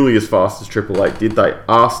backwards nearly as fast as Triple Eight did. They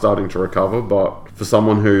are starting to recover, but for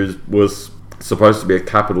someone who was supposed to be a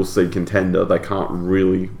capital C contender, they can't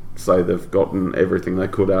really say they've gotten everything they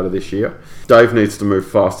could out of this year. Dave needs to move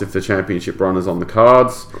fast if the championship run is on the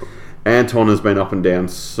cards. Anton has been up and down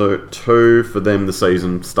too. For them, the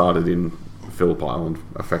season started in Phillip Island,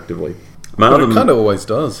 effectively. But it kind of always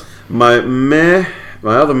does. My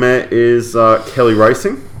other mare is Kelly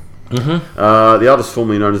Racing. The artist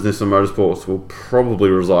formerly known as Nissan Motorsports will probably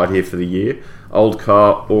reside here for the year. Old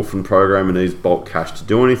car, orphan program, and needs bulk cash to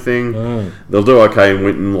do anything. They'll do okay in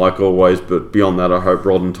Winton, like always, but beyond that, I hope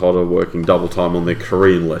Rod and Todd are working double time on their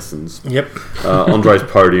Korean lessons. Yep. Andre's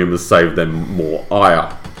podium has saved them more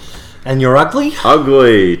ire. And you're ugly?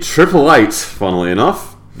 Ugly. Triple Eight, funnily enough.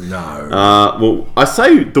 No. Well, I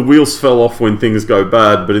say the wheels fell off when things go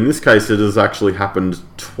bad, but in this case it has actually happened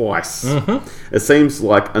twice. It seems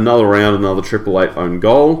like another round, another Triple Eight own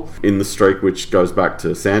goal in the streak, which goes back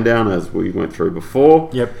to Sandown, as we went through before.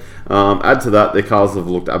 Yep. Add to that, their cars have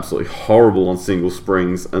looked absolutely horrible on single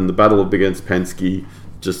springs, and the battle up against Penske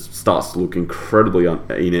just starts to look incredibly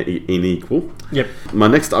unequal. Yep. My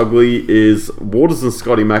next ugly is Waters and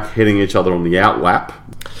Scotty Mack hitting each other on the outlap.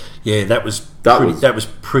 Yeah, that was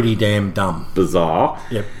pretty damn dumb. Bizarre.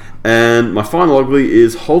 Yep. And my final ugly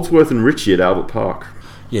is Holdsworth and Ritchie at Albert Park.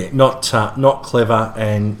 Yeah, not clever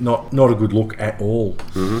and not a good look at all.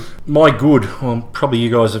 My good, well, probably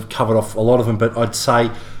you guys have covered off a lot of them, but I'd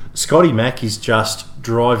say Scotty Mack is just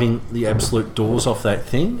driving the absolute doors off that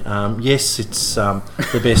thing. Yes, it's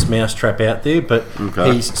the best mousetrap out there, but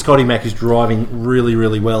Scotty Mack is driving really,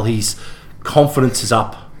 really well. His confidence is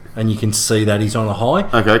up, and you can see that he's on a high.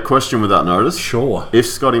 Okay, question without notice. Sure. If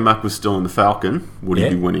Scotty Mack was still in the Falcon, would he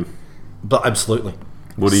be winning? But absolutely.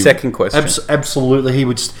 Second question. Absolutely, he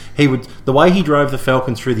would. The way he drove the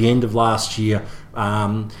Falcon through the end of last year,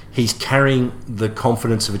 he's carrying the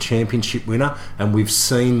confidence of a championship winner, and we've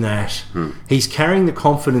seen that. He's carrying the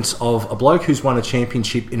confidence of a bloke who's won a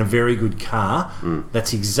championship in a very good car.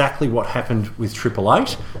 That's exactly what happened with Triple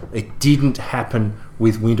Eight. It didn't happen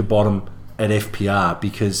with Winterbottom at FPR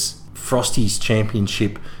because Frosty's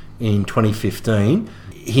championship in 2015.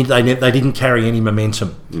 They didn't carry any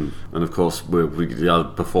momentum. And of course,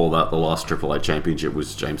 before that, the last Triple Eight championship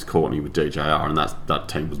was James Courtney with DJR, and that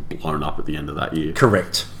team was blown up at the end of that year.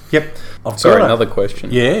 Correct. Yep. Sorry, another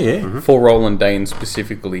question. Yeah. For Roland Dane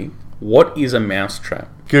specifically, what is a mousetrap?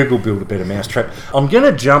 Google build a better mousetrap. I'm going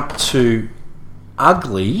to jump to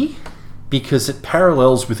ugly because it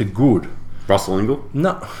parallels with a good. Russell Ingall?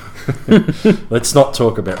 No. Let's not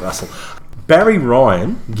talk about Russell. Barry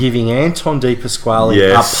Ryan giving Anton De Pasquale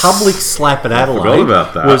a public slap at Adelaide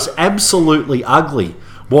was absolutely ugly.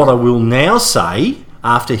 What I will now say,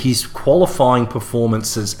 after his qualifying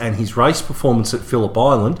performances and his race performance at Phillip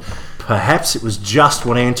Island, perhaps it was just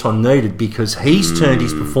what Anton needed because he's turned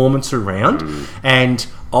his performance around and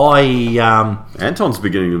Anton's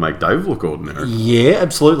beginning to make Dave look ordinary. Yeah,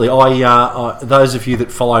 absolutely. Those of you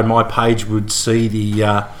that follow my page would see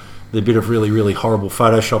the bit of really, really horrible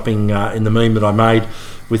photoshopping in the meme that I made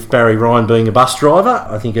with Barry Ryan being a bus driver.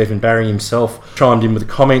 I think even Barry himself chimed in with a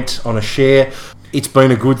comment on a share. It's been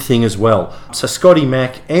a good thing as well. So Scotty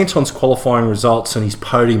Mack, Anton's qualifying results and his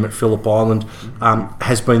podium at Phillip Island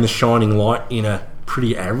has been the shining light in a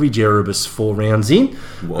pretty average Erebus 4 rounds in.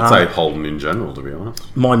 Well, I'd say Holden in general, to be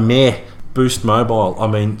honest. My mare, Boost Mobile, I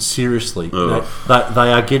mean, seriously, they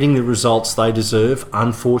are getting the results they deserve.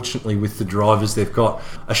 Unfortunately, with the drivers they've got,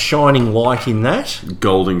 a shining light in that.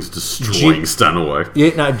 Golding's destroying Stanaway.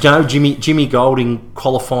 Yeah, no, Jimmy Golding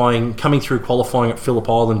coming through qualifying at Phillip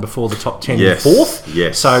Island before the top 10 in fourth.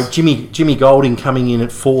 Yes. So Jimmy Golding coming in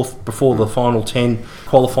at fourth before the final 10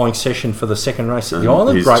 qualifying session for the second race at the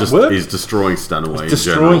island. Great work. He's destroying Stanaway.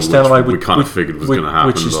 Stanaway, we kind of figured was going to happen,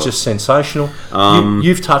 which is just sensational.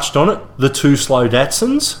 You've touched on it. The 2 slow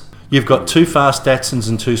Datsuns. You've got 2 fast Datsuns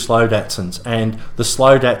and 2 slow Datsuns, and the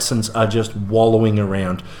slow Datsuns are just wallowing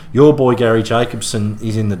around. Your boy Gary Jacobson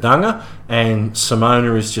is in the dunger, and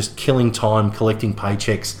Simona is just killing time collecting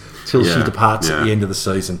paychecks till she departs at the end of the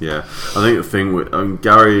season. Yeah, I think the thing with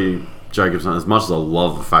Gary Jacobson, as much as I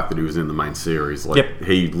love the fact that he was in the main series,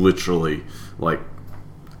 he literally,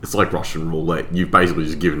 it's like Russian roulette. You've basically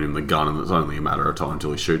just given him the gun, and it's only a matter of time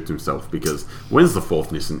until he shoots himself, because when's the 4th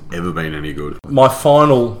Nissan ever been any good? My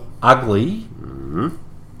final ugly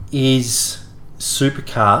is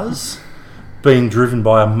supercars being driven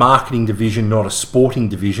by a marketing division, not a sporting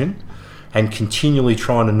division, and continually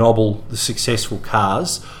trying to nobble the successful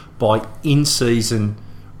cars by in-season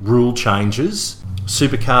rule changes.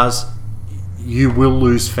 Supercars, you will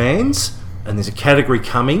lose fans, and there's a category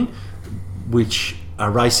coming which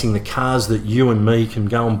are racing the cars that you and me can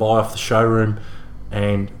go and buy off the showroom,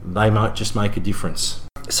 and they might just make a difference.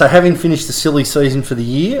 So having finished the silly season for the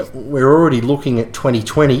year, we're already looking at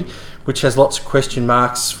 2020, which has lots of question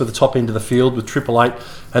marks for the top end of the field with Triple Eight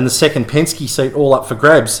and the second Penske seat all up for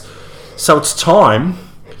grabs. So it's time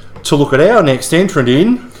to look at our next entrant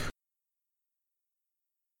in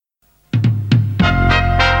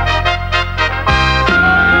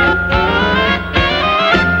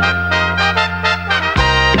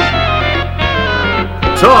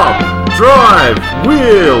Top Drive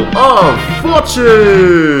Wheel of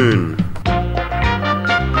Fortune!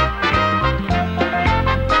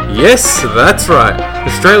 Yes, that's right.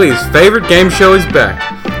 Australia's favourite game show is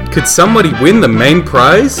back. Could somebody win the main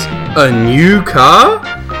prize? A new car?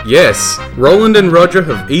 Yes, Roland and Roger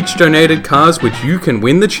have each donated cars which you can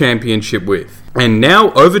win the championship with. And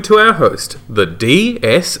now over to our host, the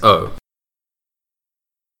DSO.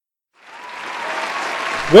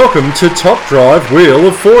 Welcome to Top Drive Wheel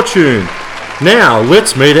of Fortune. Now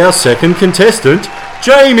let's meet our second contestant,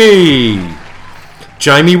 Jamie.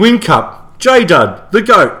 Jamie Whincup, J-Dud, the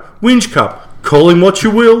GOAT, Winch Cup. Call him what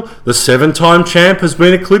you will, the 7-time champ has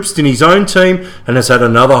been eclipsed in his own team and has had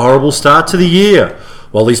another horrible start to the year.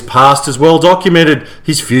 While his past is well documented,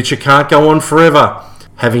 his future can't go on forever.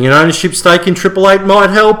 Having an ownership stake in Triple Eight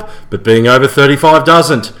might help, but being over 35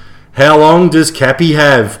 doesn't. How long does Cappy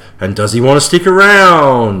have, and does he want to stick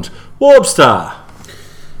around? Warbstar.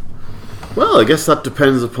 Well, I guess that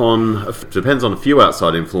depends on a few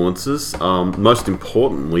outside influences. Most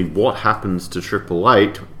importantly, what happens to Triple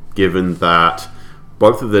Eight, given that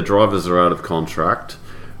both of their drivers are out of contract,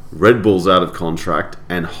 Red Bull's out of contract,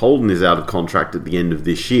 and Holden is out of contract at the end of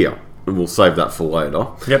this year. And we'll save that for later.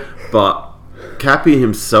 Yep. But Cappy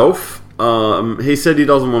himself, he said he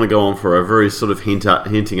doesn't want to go on forever. He's sort of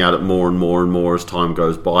hinting at it more and more as time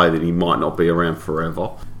goes by that he might not be around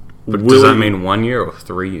forever. But does that mean 1 year or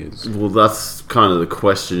 3 years? Well, that's kind of the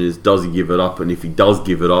question, is does he give it up? And if he does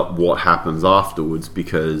give it up, what happens afterwards?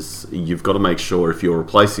 Because you've got to make sure if you're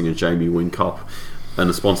replacing a Jamie Whincup,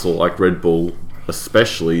 and a sponsor like Red Bull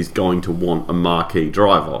especially is going to want a marquee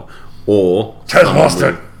driver. Or... Ted lost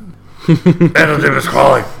it. Daniel Davis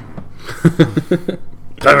quality.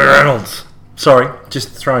 David Reynolds. Sorry, just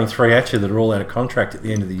throwing 3 at you that are all out of contract at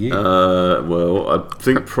the end of the year. Well, I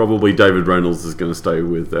think probably David Reynolds is going to stay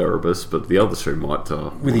with Erebus, but the other 2 might...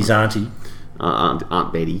 with his auntie.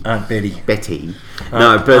 Aunt Betty. Aunt Betty. Betty.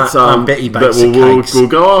 Aunt Betty but bakes cakes. we'll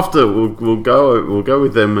go after... We'll go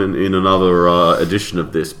with them in another edition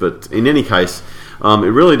of this, but in any case...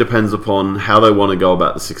 it really depends upon how they want to go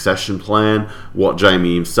about the succession plan, what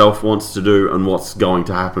Jamie himself wants to do, and what's going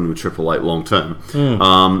to happen with Triple Eight long term.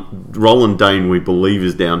 Roland Dane, we believe,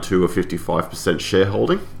 is down to a 55%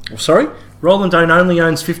 shareholding. Sorry? Roland Dane only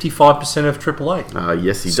owns 55% of Triple Eight.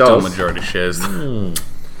 Yes, he Still does. majority shares.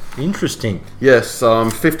 Interesting. Yes,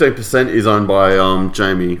 15% is owned by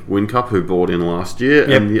Jamie Whincup, who bought in last year,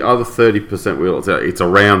 and the other 30%, well, it's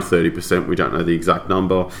around 30%, we don't know the exact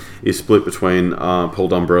number, is split between Paul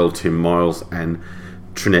Dumbrell, Tim Miles, and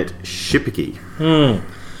Trinette Schipperke.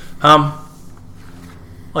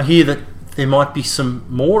 I hear that there might be some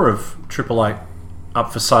more of Triple Eight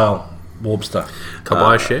up for sale, Warbster. Can I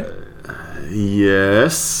buy a share?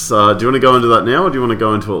 Yes. Do you want to go into that now, or do you want to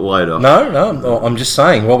go into it later? No, I'm just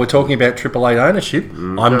saying, while we're talking about Triple Eight ownership,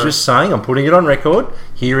 I'm just saying, I'm putting it on record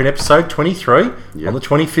here in episode 23 on the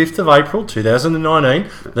 25th of April 2019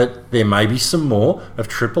 that there may be some more of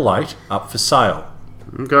Triple Eight up for sale.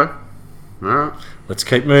 Okay. All right. Let's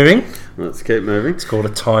keep moving. Let's keep moving. It's called a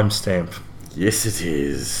timestamp. Yes, it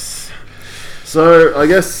is. So I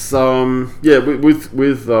guess with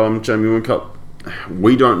Jamie Whincup,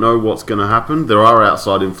 we don't know what's going to happen. There are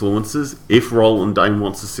outside influences. If Roland Dane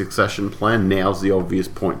wants a succession plan, now's the obvious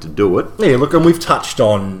point to do it. Yeah, look, and we've touched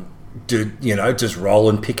on, does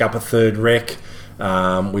Roland pick up a third rec?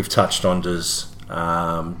 We've touched on does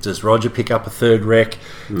Roger pick up a third rec?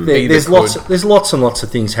 There's lots and lots of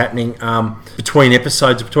things happening between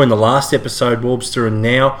episodes, between the last episode, Warbster, and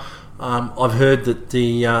now. I've heard that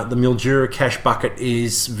the Mildura cash bucket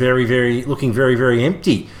is looking very, very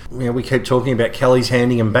empty. We keep talking about Kelly's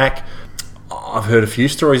handing them back. I've heard a few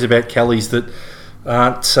stories about Kelly's that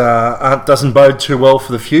doesn't bode too well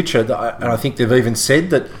for the future. And I think they've even said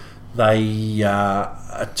that they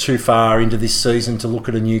are too far into this season to look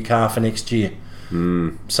at a new car for next year.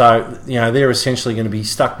 So they're essentially going to be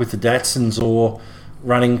stuck with the Datsuns or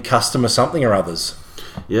running custom or something or others.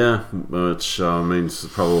 Yeah, which means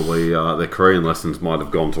probably their Korean lessons might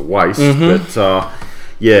have gone to waste. But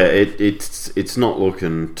it's not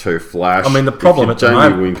looking too flash. I mean, the problem at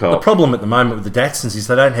the moment with the Datsuns is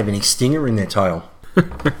they don't have any stinger in their tail.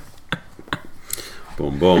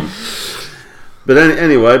 Boom, boom. But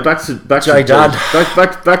anyway, back to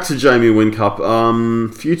Jamie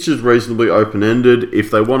Whincup. Future's reasonably open ended.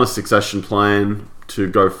 If they want a succession plan to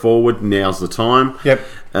go forward, now's the time. Yep.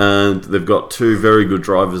 And they've got two very good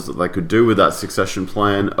drivers that they could do with that succession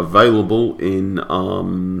plan available in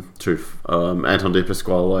Anton De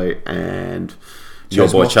Pasquale and your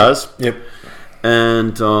boy Chaz. Yep.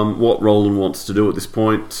 And what Roland wants to do at this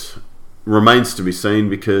point remains to be seen,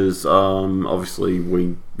 because obviously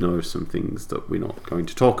we know some things that we're not going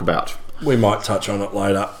to talk about. We might touch on it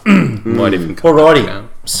later. Might even come Alrighty. down.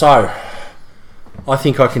 So, I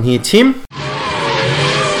think I can hear Tim.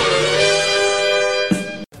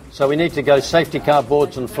 So we need to go safety car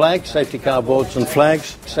boards and flags, safety car boards and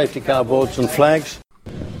flags, safety car boards and flags.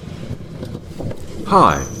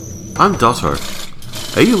 Hi, I'm Dotto.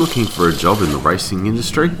 Are you looking for a job in the racing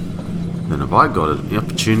industry? Then have I got an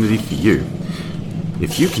opportunity for you.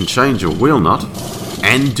 If you can change your wheel nut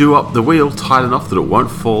and do up the wheel tight enough that it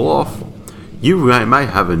won't fall off, you may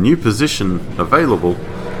have a new position available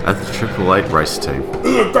at the Triple Eight race team.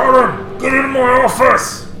 Here, Darren, get in my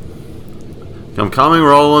office! I'm coming,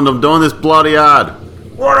 Roland. I'm doing this bloody ad.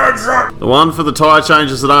 What ad's that? The one for the tyre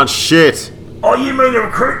changes that aren't shit. Oh, you mean the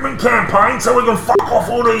recruitment campaign so we can fuck off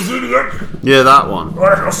all these idiots? Yeah, that one.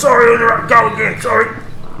 Right, sorry to interrupt. Go again, sorry.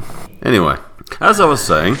 Anyway, as I was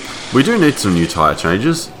saying, we do need some new tyre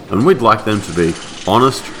changes, and we'd like them to be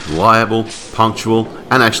honest, reliable, punctual,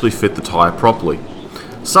 and actually fit the tyre properly.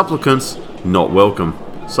 Supplicants, not welcome.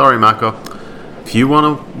 Sorry, Macca. If you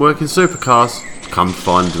want to work in supercars, come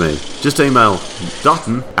find me. Just email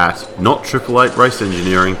Dutton at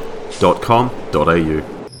not888racengineering.com.au.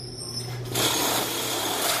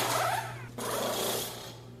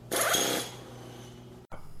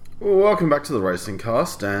 Welcome back to the Racing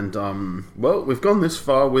Cast, and we've gone this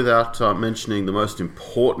far without mentioning the most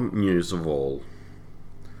important news of all.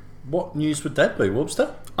 What news would that be,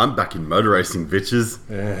 Wobster? I'm back in motor racing, bitches.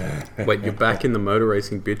 Wait, you're back in the motor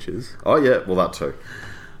racing, bitches? Oh yeah, well that too.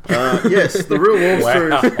 Yes, the real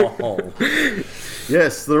Warbster.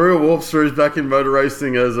 Yes, the real Warbster is back in motor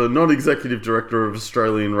racing as a non-executive director of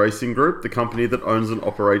Australian Racing Group, the company that owns and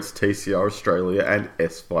operates TCR Australia and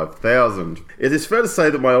S5000. It is fair to say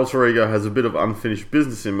that my alter ego has a bit of unfinished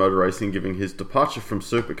business in motor racing, given his departure from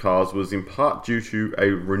supercars was in part due to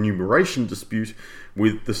a remuneration dispute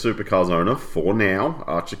with the supercars owner, for now,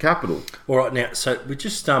 Archer Capital. All right, now, so we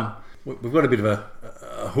just we've got a bit of a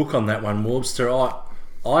hook on that one, Warbster.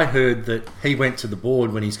 I heard that he went to the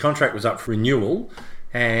board when his contract was up for renewal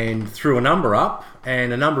and threw a number up,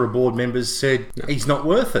 and a number of board members said he's not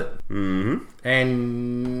worth it. Mm-hmm.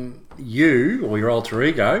 And you, or your alter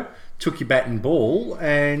ego, took your bat and ball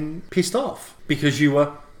and pissed off because you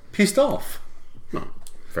were pissed off. No,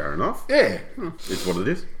 fair enough. Yeah. It's what it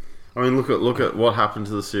is. I mean, look at what happened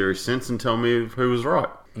to the series since, and tell me who was right.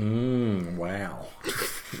 Wow.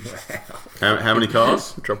 How many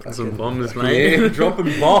cars? Dropping some bombs, mate. Yeah,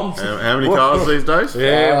 dropping bombs. How many cars these days?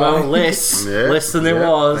 Yeah, well, less. Yeah, Less than there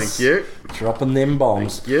was. Thank you. Dropping them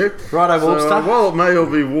bombs. Thank you. Righto, Wolfster. While it may all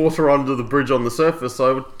be water under the bridge on the surface,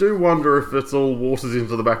 I do wonder if it's all waters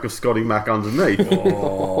into the back of Scotty Mac underneath.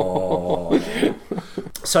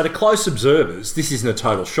 So to close observers, this isn't a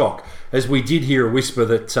total shock, as we did hear a whisper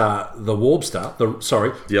that the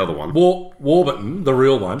Warbster, The other one. Warburton, the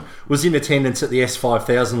real one, was in attendance at the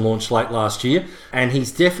S5000 launch late last year, and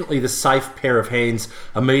he's definitely the safe pair of hands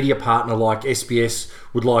a media partner like SBS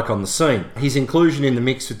would like on the scene. His inclusion in the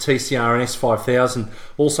mix with TCR and S5000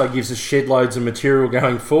 also gives us shed loads of material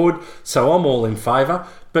going forward, so I'm all in favour.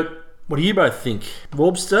 But what do you both think?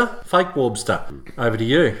 Warbster? Fake Warbster? Over to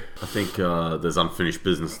you. I think there's unfinished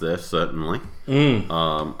business there, certainly.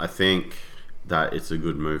 I think that it's a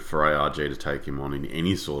good move for ARG to take him on in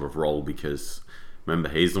any sort of role because, remember,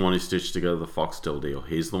 he's the one who stitched together the Foxtel deal.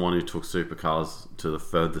 He's the one who took Supercars to the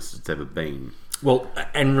furthest it's ever been. Well,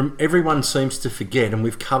 and everyone seems to forget, and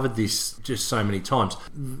we've covered this just so many times,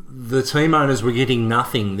 the team owners were getting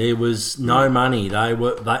nothing. There was no money.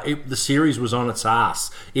 The series was on its ass.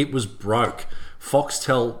 It was broke. The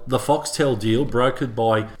Foxtel deal, brokered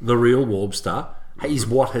by the real Warbster, is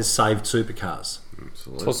what has saved Supercars. It's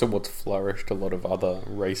also what's flourished a lot of other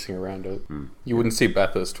racing around it. You wouldn't see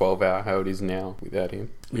Bathurst 12 Hour how it is now without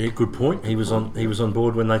him. Yeah, good point. He was on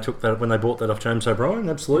board when they bought that off James O'Brien.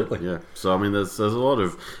 Absolutely. Yeah. So I mean, there's a lot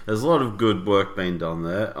of good work being done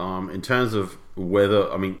there. In terms of whether,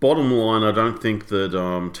 I mean, bottom line, I don't think that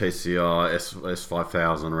TCR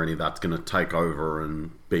S5000 or any of that's going to take over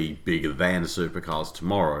and be bigger than Supercars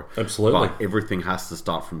tomorrow. Absolutely. But everything has to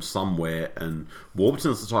start from somewhere, and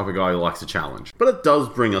Warburton's the type of guy who likes a challenge. But it does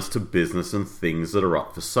bring us to business and things that are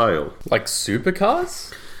up for sale. Like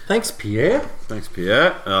Supercars? Thanks, Pierre. Thanks,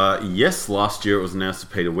 Pierre. Yes, last year it was announced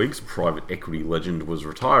that Peter Wiggs, private equity legend, was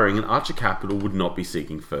retiring, and Archer Capital would not be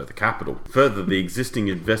seeking further capital. Further, the existing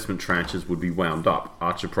investment tranches would be wound up.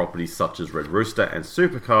 Archer properties such as Red Rooster and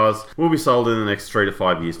Supercars will be sold in the next 3 to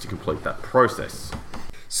 5 years to complete that process.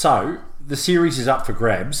 So, the series is up for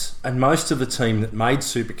grabs, and most of the team that made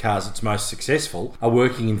Supercars its most successful are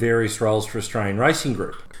working in various roles for Australian Racing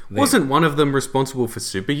Group. Wasn't one of them responsible for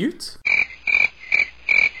Super Utes?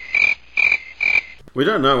 We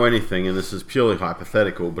don't know anything, and this is purely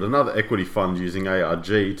hypothetical, but another equity fund using ARG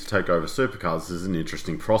to take over Supercars is an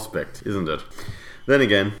interesting prospect, isn't it? Then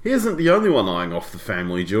again, he isn't the only one eyeing off the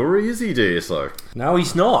family jewellery, is he, DSO? No,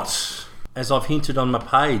 he's not. As I've hinted on my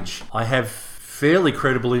page, I have fairly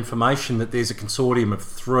credible information that there's a consortium of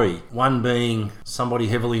 3. One being somebody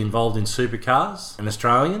heavily involved in supercars, an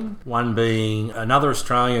Australian. One being another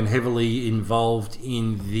Australian heavily involved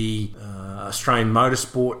in the Australian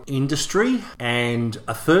motorsport industry. And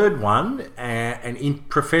a third one,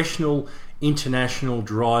 professional international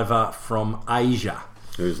driver from Asia.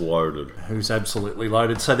 Who's loaded. Who's absolutely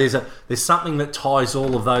loaded. So there's something that ties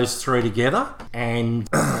all of those 3 together. And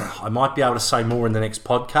I might be able to say more in the next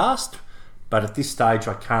podcast. But at this stage,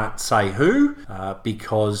 I can't say who,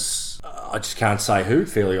 because I just can't say who.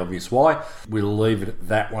 Fairly obvious why. We'll leave it at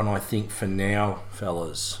that one, I think, for now,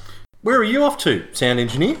 fellas. Where are you off to, sound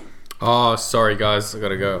engineer? Oh, sorry, guys. I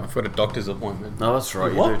gotta go. I've got a doctor's appointment. No, that's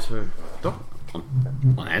right. What? You do too.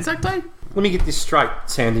 On Anzac Day? Let me get this straight,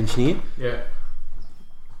 sound engineer. Yeah.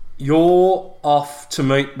 You're off to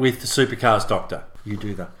meet with the Supercars doctor. You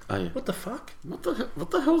do that. Oh, yeah. What the fuck? What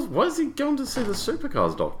the hell? Why is he going to see the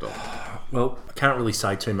Supercars doctor? Well, I can't really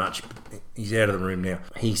say too much. He's out of the room now.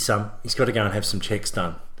 He's got to go and have some checks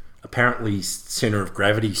done. Apparently, his centre of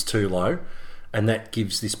gravity's too low, and that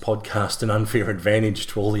gives this podcast an unfair advantage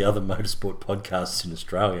to all the other motorsport podcasts in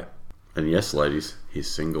Australia. And yes, ladies,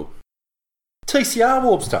 he's single. TCR,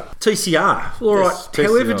 Warbster. TCR. All right. Yes, TCR.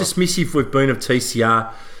 However dismissive we've been of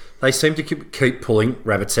TCR, they seem to keep pulling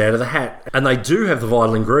rabbits out of the hat. And they do have the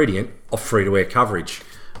vital ingredient of free-to-air coverage.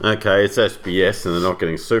 Okay, it's SBS and they're not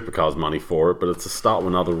getting Supercars money for it, but it's a start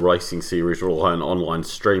when other racing series rely on online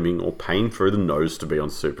streaming or paying through the nose to be on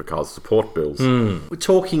Supercars support bills. We're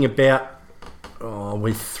talking about...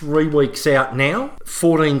 we're 3 weeks out now.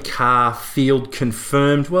 14-car field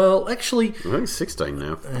confirmed. Well, actually... I think it's 16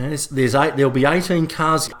 now. There'll be 18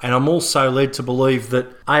 cars, and I'm also led to believe that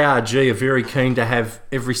ARG are very keen to have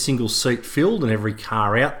every single seat filled and every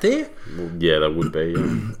car out there. Well, yeah, that would be.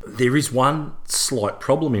 Yeah. There is one slight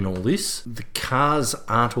problem in all this. The cars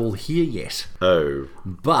aren't all here yet. Oh.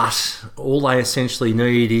 But all they essentially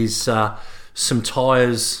need is some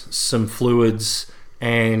tyres, some fluids,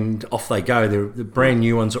 and off they go. The brand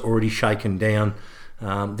new ones are already shaken down.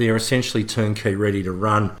 They're essentially turnkey, ready to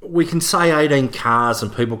run. We can say 18 cars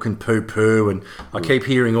and people can poo-poo, and I keep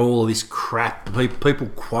hearing all of this crap, people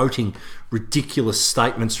quoting ridiculous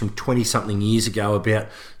statements from 20-something years ago about,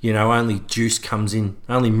 only milk and juice comes in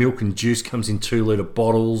 2-litre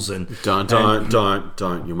bottles. And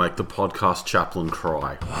Don't. You make the podcast chaplain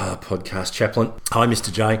cry. Podcast chaplain. Hi, Mr.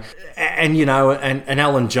 J. And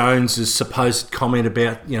Alan Jones's supposed comment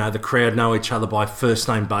about, the crowd know each other by first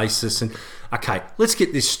name basis. And okay, let's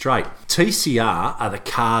get this straight. TCR are the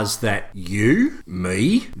cars that you,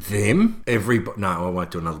 me, them, everybody... No, I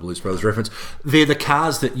won't do another Blues Brothers reference. They're the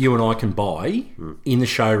cars that you and I can buy in the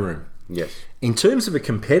showroom. Yes. In terms of a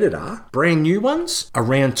competitor, brand new ones,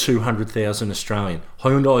 around 200,000 Australian.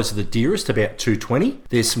 Hyundais are the dearest, about 220.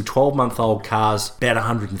 There's some 12-month-old cars, about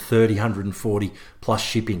 130, 140 plus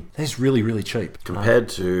shipping. That's really, really cheap. Compared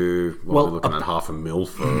to, we're looking at $500,000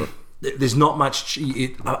 for... There's not much,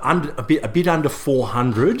 a bit under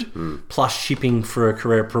 400 plus shipping for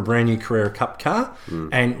a brand new Carrera Cup car,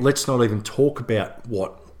 and let's not even talk about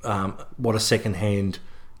what a second-hand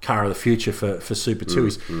car of the future for Super 2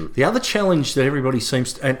 is. The other challenge that everybody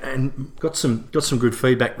seems to, and got some good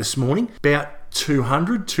feedback this morning, about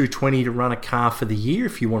 220 to run a car for the year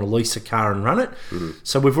if you want to lease a car and run it.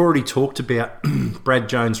 So we've already talked about Brad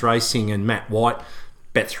Jones Racing and Matt White.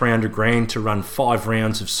 About $300,000 to run 5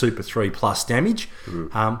 rounds of Super 3 plus damage.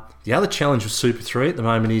 The other challenge with Super 3 at the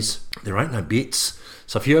moment is there ain't no bits.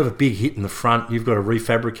 So if you have a big hit in the front, you've got to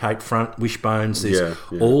refabricate front wishbones. There's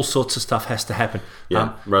all sorts of stuff has to happen.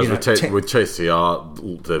 Yeah, whereas with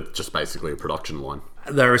TCR, they're just basically a production line.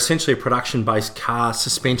 They're essentially a production-based car.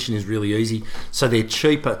 Suspension is really easy. So they're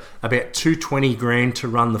cheaper, about $220,000 to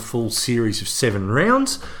run the full series of 7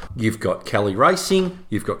 rounds. You've got Kelly Racing,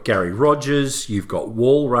 you've got Gary Rogers, you've got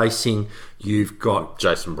Wall Racing, you've got...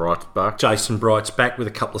 Jason Bright's back. Jason Bright's back with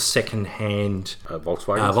a couple of second-hand...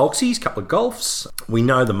 Volkswagens. Volksies, a couple of Golfs. We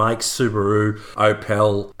know the makes, Subaru,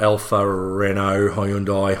 Opel, Alfa, Renault,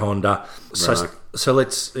 Hyundai, Honda. So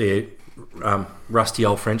let's... rusty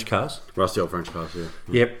old French cars. Yeah.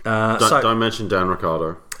 Yep. Don't mention Dan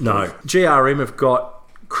Ricciardo. No. GRM have got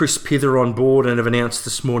Chris Pither on board and have announced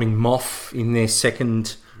this morning Moff in their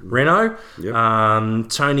second Renault. Yep.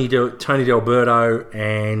 Tony D'Alberto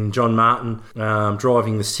and John Martin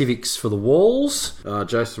driving the Civics for the Walls.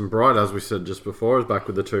 Jason Bright, as we said just before, is back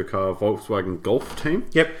with the 2-car Volkswagen Golf team.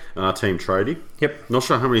 Yep. Team Tradie. Yep. Not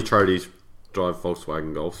sure how many tradies drive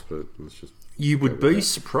Volkswagen Golfs, but it's just... You would be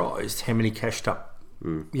surprised how many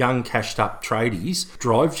young cashed up tradies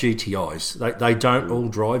drive GTIs. They don't all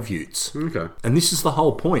drive Utes. Okay. And this is the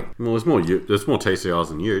whole point. Well, there's more TCRs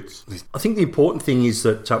than Utes. I think the important thing is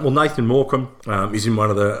that, Nathan Morecambe is in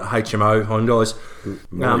one of the HMO Hyundais.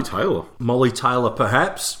 Molly Taylor,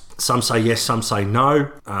 perhaps. Some say yes, some say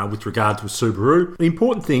no, with regard to a Subaru. The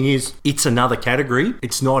important thing is it's another category.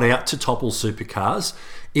 It's not out to topple supercars.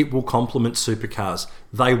 It will complement supercars.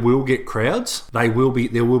 They will get crowds. There will be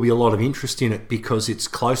a lot of interest in it because it's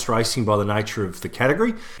close racing by the nature of the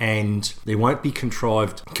category, and there won't be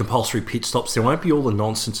contrived compulsory pit stops. There won't be all the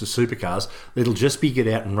nonsense of supercars. It'll just be get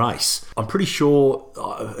out and race. I'm pretty sure,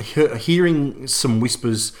 hearing some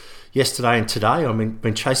whispers yesterday and today, I've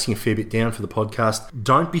been chasing a fair bit down for the podcast.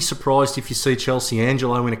 Don't be surprised if you see Chelsea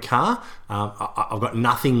Angelo in a car. I've got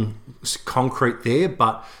nothing concrete there,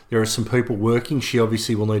 but there are some people working. She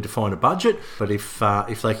obviously will need to find a budget. But if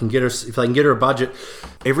they can get her a budget,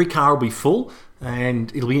 every car will be full,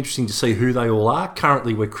 and it'll be interesting to see who they all are.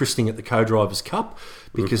 Currently, we're christening at the Co-Drivers Cup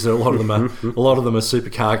because a lot of them are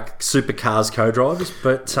supercars co-drivers.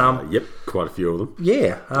 But yep, quite a few of them.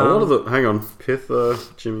 Yeah, a lot of the. Hang on, Pither,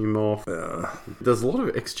 Jimmy Moore. There's a lot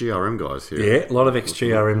of ex-GRM guys here. Yeah, a lot of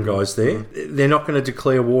ex-GRM guys there. They're not going to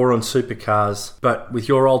declare war on supercars, but with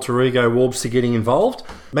your alter ego Warbster getting involved,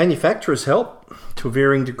 manufacturers help to a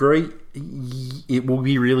varying degree. It will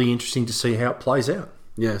be really interesting to see how it plays out.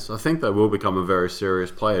 Yes, I think they will become a very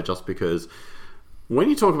serious player just because when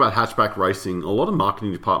you talk about hatchback racing, a lot of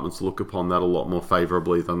marketing departments look upon that a lot more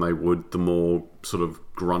favourably than they would the more sort of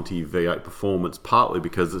grunty V8 performance, partly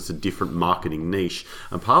because it's a different marketing niche,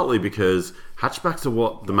 and partly because hatchbacks are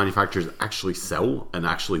what the manufacturers actually sell and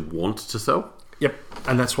actually want to sell. Yep,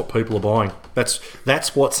 and that's what people are buying.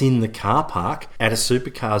 That's what's in the car park at a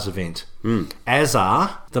supercars event. As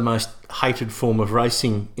are the most hated form of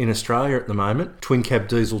racing in Australia at the moment, twin cab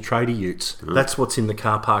diesel tradie utes. That's what's in the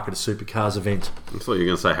car park at a supercars event. I thought you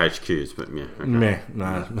were going to say HQs, but yeah. Okay.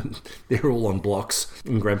 No, they're all on blocks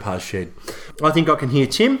in Grandpa's shed. I think I can hear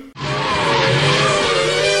Tim.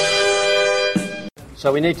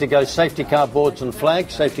 So we need to go safety car boards and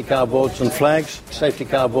flags, safety car boards and flags, safety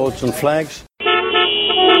car boards and flags.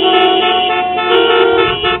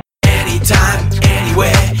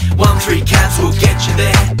 get you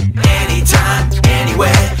there. Anytime,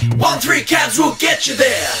 anywhere. 1-3 cabs will get you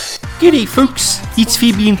there. G'day folks, it's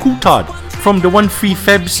Fabian Coulthard from the 1-3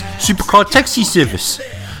 Fabs Supercar Taxi Service.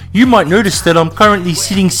 You might notice that I'm currently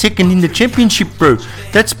sitting second in the championship, bro.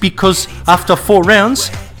 That's because after 4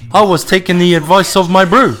 rounds, I was taking the advice of my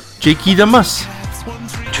bro, Jakey Damas.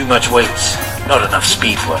 Too much weights, not enough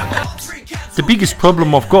speed work. The biggest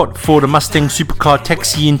problem I've got for the Mustang Supercar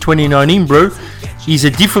Taxi in 2019, bro, is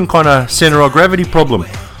a different kind of centre of gravity problem.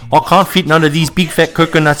 I can't fit none of these big fat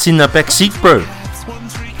coconuts in the back seat, bro.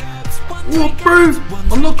 Whoa, bro,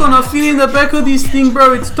 I'm not gonna fit in the back of this thing,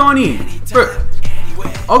 bro. It's tiny. Bro,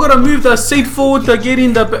 I gotta move the seat forward to get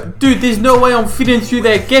in the back. Dude, there's no way I'm fitting through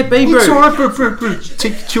that gap, eh, bro? It's alright, bro.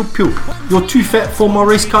 Take a chill pill. You're too fat for my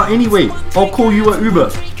race car anyway. I'll call you an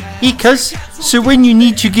Uber. Hey, cuz, so when you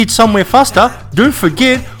need to get somewhere faster, don't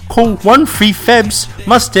forget, call 1-3 Fabs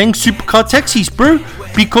Mustang Supercar Taxis, bro.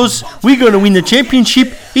 Because we're gonna win the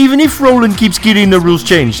championship even if Roland keeps getting the rules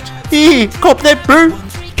changed. Hey, cop that, bro.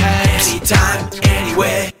 Anytime,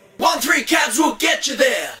 anywhere. 1-3 cabs will get you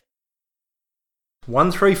there.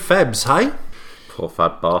 1-3 Fabs, hey? Poor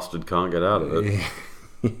fat bastard can't get out of it.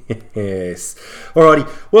 Yes. Alrighty,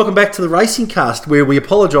 welcome back to the Racing Cast, where we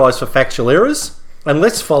apologise for factual errors, and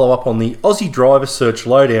let's follow up on the Aussie Driver Search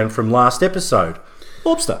lowdown from last episode.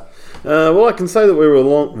 Lobster. Well, I can say that we were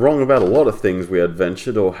wrong about a lot of things we had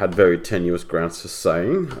ventured or had very tenuous grounds for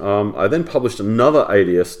saying. I then published another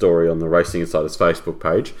ADS story on the Racing Insiders Facebook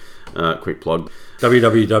page. Quick plug.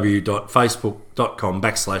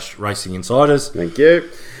 www.facebook.com/Racing Insiders. Thank you.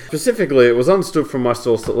 Specifically, it was understood from my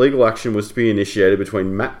source that legal action was to be initiated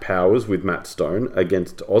between Matt Powers with Matt Stone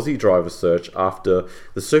against Aussie Driver Search after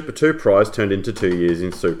the Super 2 prize turned into 2 years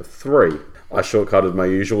in Super 3. I shortcutted my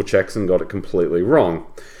usual checks and got it completely wrong.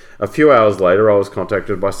 A few hours later, I was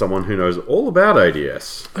contacted by someone who knows all about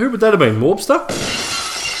ADS. Who would that have been, Warpster?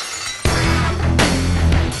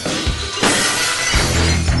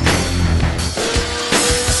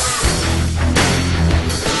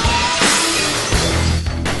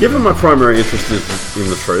 Given my primary interest in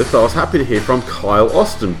the truth, I was happy to hear from Kyle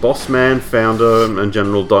Austin, boss man, founder and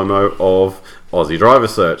general domo of Aussie Driver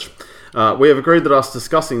Search. We have agreed that us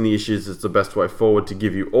discussing the issues is the best way forward to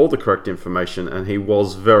give you all the correct information, and he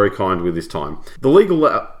was very kind with his time. The legal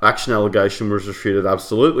action allegation was refuted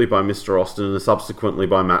absolutely by Mr. Austin and subsequently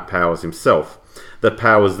by Matt Powers himself. That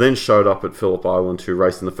Powers then showed up at Phillip Island to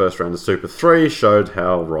race in the first round of Super 3 showed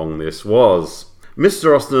how wrong this was.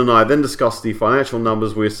 Mr. Austin and I then discussed the financial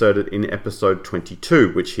numbers we asserted in episode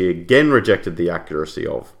 22, which he again rejected the accuracy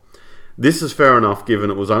of. This is fair enough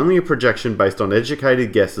given it was only a projection based on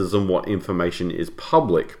educated guesses on what information is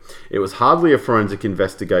public. It was hardly a forensic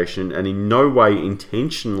investigation and in no way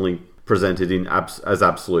intentionally presented as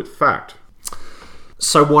absolute fact.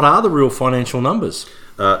 So what are the real financial numbers?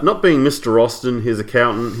 Not being Mr. Austin, his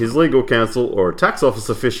accountant, his legal counsel or a tax office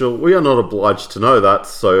official, we are not obliged to know that,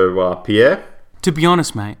 so Pierre? To be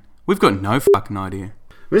honest, mate, we've got no fucking idea.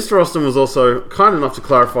 Mr. Austin was also kind enough to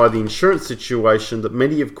clarify the insurance situation that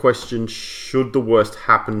many have questioned should the worst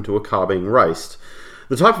happen to a car being raced.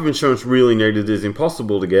 The type of insurance really needed is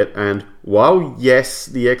impossible to get, and while yes,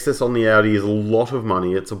 the excess on the Audi is a lot of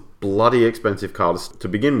money, it's a bloody expensive car to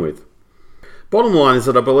begin with. Bottom line is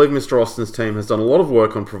that I believe Mr. Austin's team has done a lot of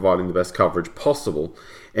work on providing the best coverage possible.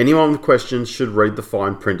 Anyone with questions should read the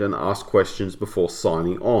fine print and ask questions before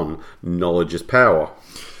signing on. Knowledge is power.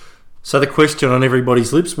 So the question on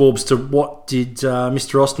everybody's lips, Warbster, what did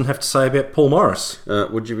Mr. Austin have to say about Paul Morris?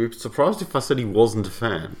 Would you be surprised if I said he wasn't a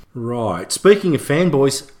fan? Right. Speaking of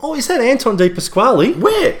fanboys, is that Anton De Pasquale?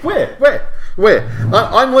 Where?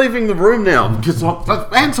 I'm leaving the room now because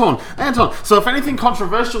Anton. So if anything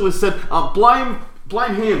controversial is said, blame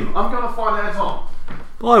him. I'm going to find Anton.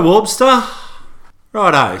 Bye, Warbster.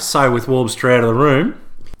 Righto. So with Warbster out of the room,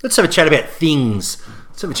 let's have a chat about things.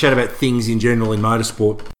 Let's have a chat about things in general in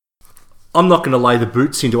motorsport. I'm not going to lay the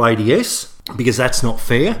boots into ADS because that's not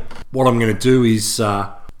fair. What I'm going to do is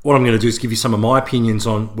give you some of my opinions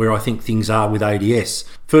on where I think things are with ADS.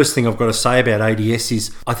 First thing I've got to say about ADS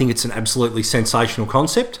is I think it's an absolutely sensational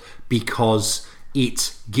concept because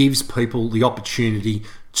it gives people the opportunity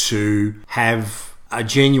to have a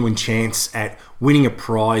genuine chance at winning a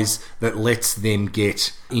prize that lets them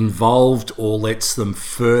get involved or lets them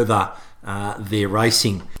further their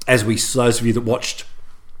racing. As those of you that watched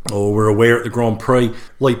or were aware at the Grand Prix,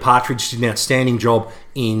 Lee Partridge did an outstanding job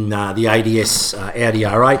in the ADS Audi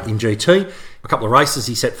R8 in GT. A couple of races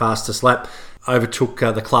he set fastest lap, overtook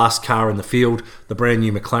the class car in the field, the brand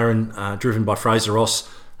new McLaren driven by Fraser Ross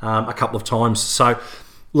a couple of times. So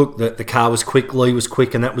look, the car was quick, Lee was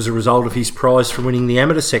quick, and that was a result of his prize for winning the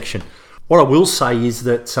amateur section. What I will say is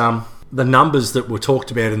that the numbers that were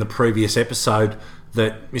talked about in the previous episode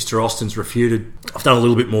that Mr. Austin's refuted, I've done a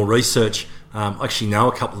little bit more research. I actually know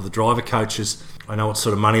a couple of the driver coaches. I know what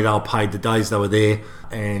sort of money they were paid the days they were there,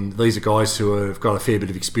 and these are guys who have got a fair bit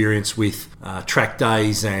of experience with track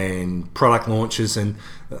days and product launches, and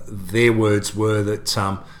their words were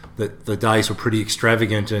that that the days were pretty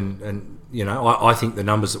extravagant, and you know, I think the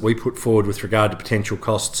numbers that we put forward with regard to potential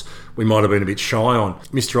costs, we might have been a bit shy on.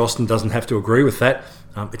 Mr. Austin doesn't have to agree with that.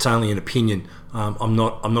 It's only an opinion. I'm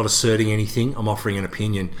not asserting anything. I'm offering an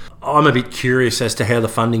opinion. I'm a bit curious as to how the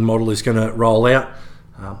funding model is going to roll out.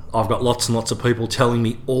 I've got lots and lots of people telling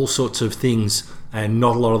me all sorts of things, and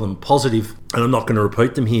not a lot of them positive, and I'm not going to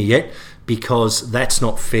repeat them here yet because that's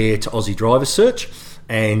not fair to Aussie Driver Search,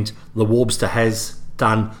 and the Warbster has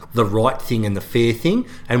done the right thing and the fair thing,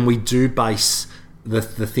 and we do base the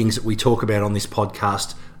things that we talk about on this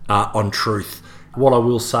podcast on truth. What I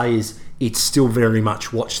will say is it's still very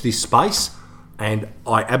much watch this space, and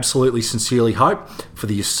I absolutely sincerely hope, for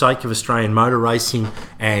the sake of Australian motor racing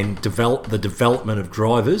and the development of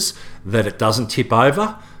drivers, that it doesn't tip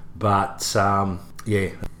over. But yeah,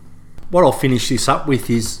 what I'll finish this up with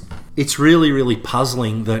is it's really, really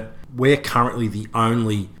puzzling that we're currently the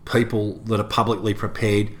only people that are publicly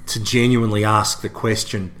prepared to genuinely ask the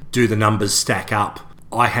question, do the numbers stack up?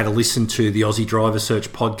 I had a listen to the Aussie Driver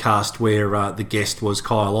Search podcast where the guest was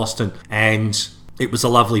Kyle Austin, and it was a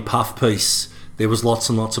lovely puff piece. There was lots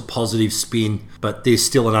and lots of positive spin, but there's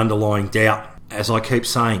still an underlying doubt. As I keep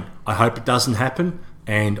saying, I hope it doesn't happen,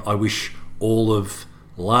 and I wish all of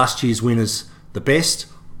last year's winners the best.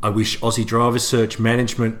 I wish Aussie Driver Search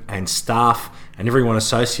management and staff and everyone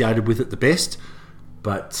associated with it the best,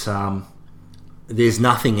 but there's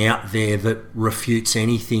nothing out there that refutes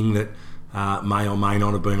anything that may or may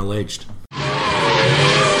not have been alleged.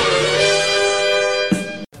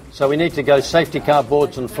 So we need to go safety car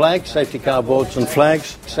boards and flags, safety car boards and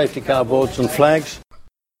flags, safety car boards and flags.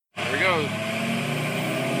 Here we go.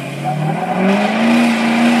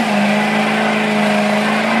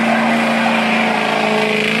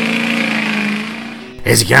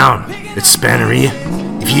 How's it going? It's Spanner here.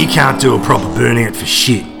 If you can't do a proper burnout for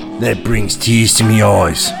shit, that brings tears to me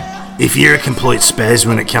eyes. If you're a complete spaz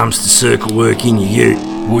when it comes to circle work in your ute,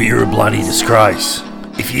 well, you're a bloody disgrace.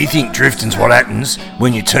 If you think drifting's what happens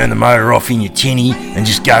when you turn the motor off in your tinny and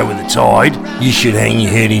just go with the tide, you should hang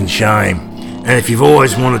your head in shame. And if you've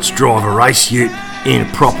always wanted to drive a race ute in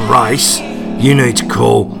a proper race, you need to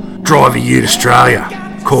call Driver Ute Australia.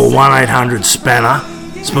 Call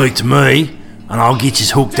 1-800-SPANNER, speak to me, and I'll get you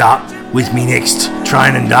hooked up with me next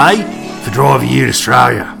training day for Driver Ute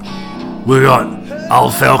Australia. We've got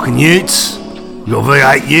old Falcon utes, we've got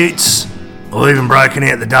V8 utes. I've even broken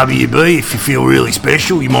out the WB. If you feel really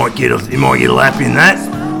special, you might get a lap in that.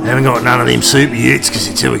 I haven't got none of them super utes because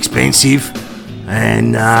they're too expensive.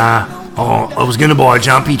 And I was going to buy a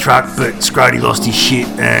jumpy truck, but Scrody lost his shit,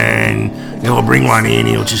 and if I bring one in,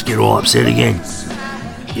 he'll just get all upset again.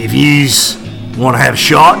 If yous want to have a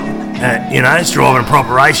shot at, driving a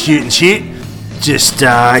proper race ute and shit, just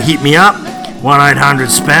hit me up,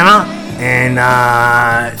 1-800-SPANNER,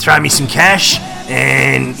 and throw me some cash,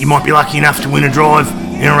 and you might be lucky enough to win a drive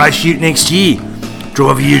in a race ute next year.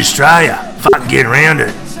 Driver Ute Australia. Fucking get around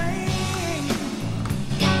it.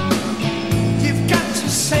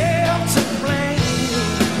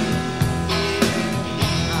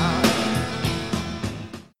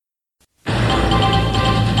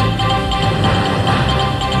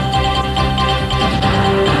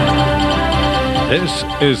 This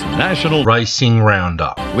is National Racing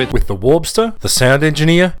Roundup with the Warbster, the sound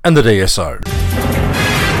engineer, and the DSO.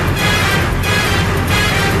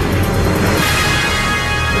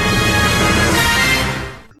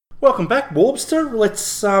 Welcome back, Warbster. Let's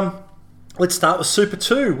start with Super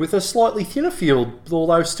 2 with a slightly thinner field,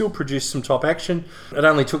 although still produced some top action. It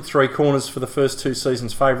only took 3 corners for the first 2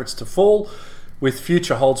 seasons' favourites to fall, with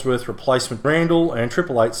future Holdsworth replacement Randall and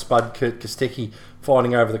Triple Eight Spud Kurt Kostecki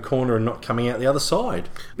fighting over the corner and not coming out the other side.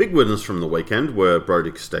 Big winners from the weekend were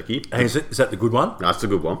Brody Kostecki. And is that the good one? That's the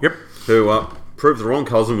good one. Yep. Who proved the wrong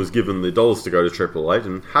cousin was given the dollars to go to Triple Eight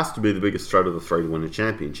and has to be the biggest threat of the 3 to win a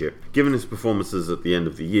championship. Given his performances at the end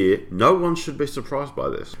of the year, no one should be surprised by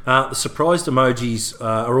this. The surprised emojis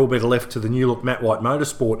are all better left to the new look Matt White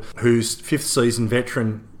Motorsport, whose 5th season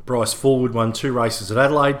veteran Bryce Fullwood won 2 races at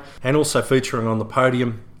Adelaide, and also featuring on the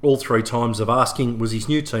podium all 3 times of asking was his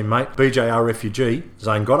new teammate, BJR refugee,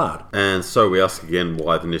 Zane Goddard. And so we ask again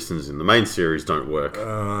why the Nissans in the main series don't work.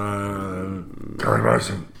 Gary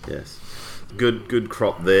Racing. Yes. Good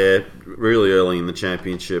crop there. Really early in the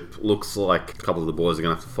championship. Looks like a couple of the boys are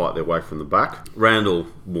going to have to fight their way from the back. Randall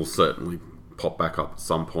will certainly pop back up at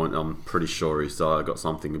some point. I'm pretty sure he's got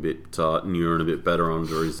something a bit newer and a bit better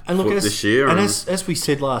under his foot this year. And as we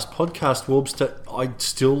said last podcast, Warbster, I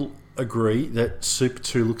still agree that Super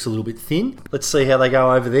 2 looks a little bit thin. Let's see how they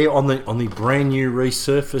go over there on the brand new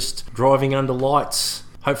resurfaced driving under lights.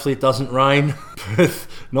 Hopefully it doesn't rain. Perth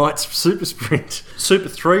Knights Super Sprint. Super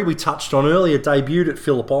 3 we touched on earlier, debuted at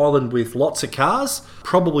Phillip Island with lots of cars.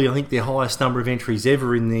 Probably, I think, their highest number of entries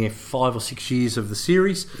ever in their 5 or 6 years of the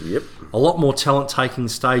series. Yep. A lot more talent taking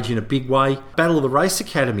the stage in a big way. Battle of the Race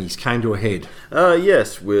Academies came to a head.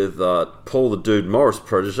 Yes, with Paul the Dude Morris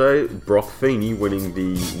protege, Brock Feeney winning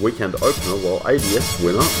the weekend opener, while ADS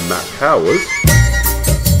winner Matt Powers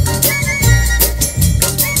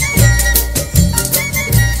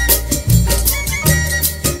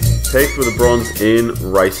peaked with a bronze in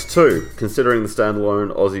race 2. Considering the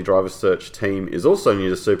standalone Aussie Driver Search team is also new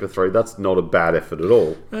to Super 3, that's not a bad effort at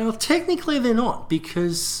all. Well, technically they're not,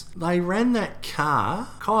 because they ran that car.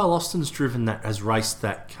 Kyle Austin's has raced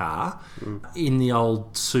that car in the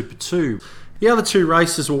old Super 2. The other 2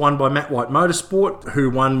 races were won by Matt White Motorsport, who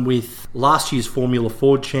won with last year's Formula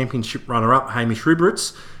Ford Championship runner-up Hamish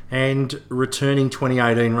Ribberitz, and returning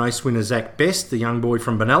 2018 race winner Zach Best, the young boy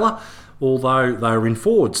from Benalla, although they were in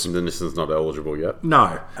Fords. And Denison's not eligible yet.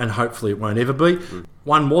 No, and hopefully it won't ever be.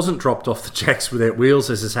 One wasn't dropped off the jacks without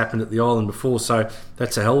wheels, as has happened at the island before, so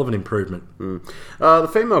that's a hell of an improvement. The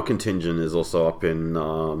female contingent is also up in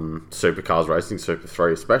supercars racing, Super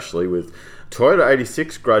 3 especially, with Toyota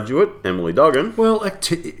 86 graduate Emily Duggan. Well,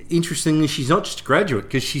 interestingly, she's not just a graduate,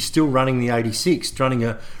 because she's still running the 86,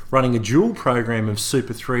 running a dual program of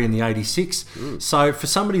Super 3 and the 86. So for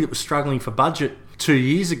somebody that was struggling for budget 2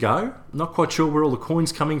 years ago, not quite sure where all the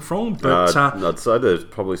coins coming from, but I'd say there's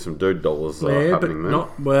probably some dude dollars happening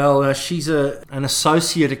there. She's an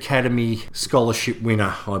Associate Academy Scholarship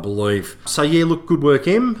winner, I believe. So yeah, look, good work,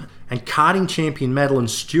 Em. And karting champion Madeline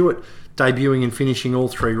Stewart debuting and finishing all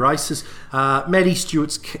 3 races. Maddie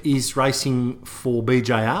Stewart is racing for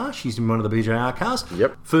BJR. She's in one of the BJR cars.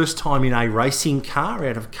 Yep. First time in a racing car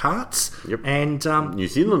out of karts. Yep. And New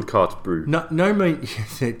Zealand karts brew. No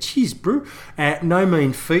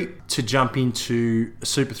mean feat to jump into a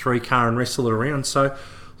Super 3 car and wrestle it around. So,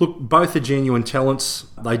 look, both are genuine talents.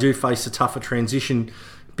 They do face a tougher transition,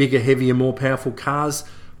 bigger, heavier, more powerful cars,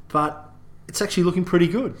 but it's actually looking pretty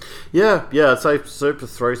good. Yeah, I'd say Super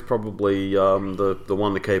 3 is probably the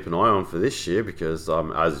one to keep an eye on for this year, because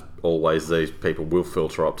as always, these people will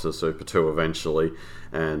filter up to Super 2 eventually,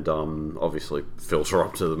 and obviously filter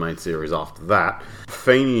up to the main series after that.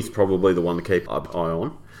 Feeney's probably the one to keep an eye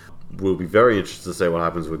on. We'll be very interested to see what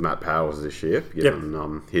happens with Matt Powers this year,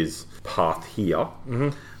 given his path here,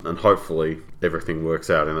 and hopefully everything works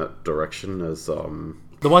out in that direction. As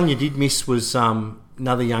the one you did miss was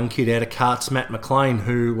another young kid out of karts, Matt McLean,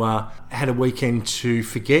 who had a weekend to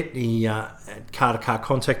forget. He had car-to-car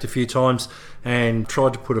contact a few times and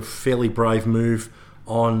tried to put a fairly brave move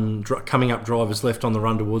on coming up drivers left on the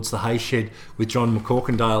run towards the hay shed with John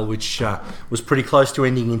McCorkindale, which was pretty close to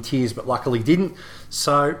ending in tears, but luckily didn't.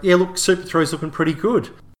 So, yeah, look, Super 3's looking pretty good.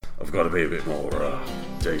 I've got to be a bit more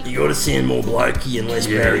deep. You got to sound more blokey and less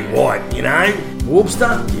Barry White, you know?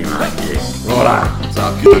 Warbster? Righto. It's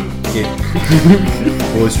up good. Yeah.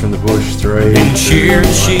 Boys from the Bush 3. Been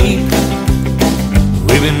shearing sheep.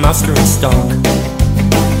 We've been mustering stock.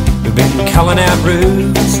 We've been culling out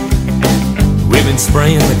roots. We've been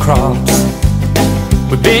spraying the crops.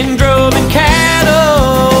 We've been droving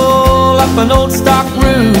cattle up an old stock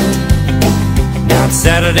route. Now it's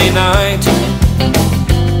Saturday night.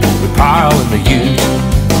 We pile in the ute.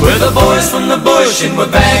 We're the boys from the bush and we're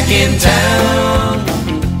back in town.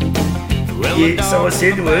 Yeah, so I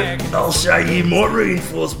said to her, I'll show you my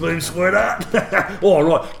reinforced boom, sweetheart. All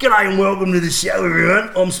right, g'day and welcome to the show, everyone.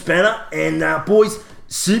 I'm Spanner, and boys,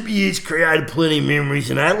 Super Utes created plenty of memories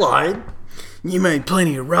in Adelaide. You made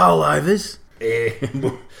plenty of rollovers. Yeah,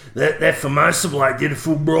 that Formosa bloke did a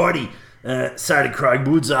full bridie. So did Craig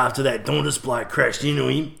Woods after that Dauntless bloke crashed into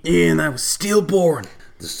him. Yeah, and they were still boring.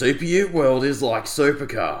 The Super Ute world is like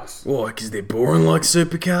supercars. Why, because they're boring like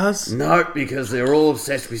supercars? No, because they're all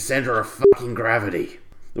obsessed with centre of fucking gravity.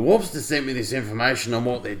 The Wobster sent me this information on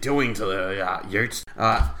what they're doing to the Utes.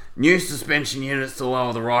 New suspension units to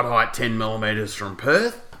lower the ride height 10mm from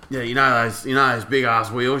Perth. Yeah, you know those big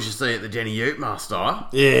ass wheels you see at the Jenny Ute Master.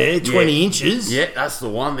 Yeah, 20 inches. Yeah, that's the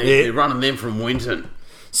one. They're running them from Winton.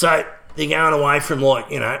 So they're going away from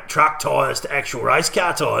truck tyres to actual race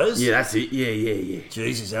car tyres. Yeah, that's it. Yeah.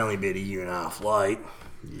 Jesus, only about a year and a half late.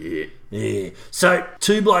 Yeah. So,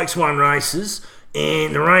 2 blokes won races,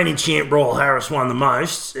 and the reigning champ, Royal Harris, won the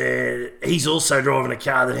most. He's also driving a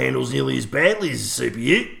car that handles nearly as badly as a Super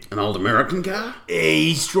Ute. An old American car?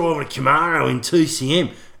 He's driving a Camaro in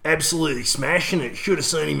 2CM. Absolutely smashing it. Should have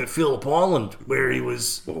seen him at Phillip Island, where he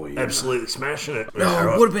was absolutely smashing it.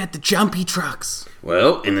 Oh, what about the jumpy trucks?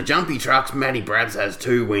 Well, in the jumpy trucks, Matty Brabs has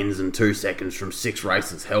 2 wins and 2 seconds from 6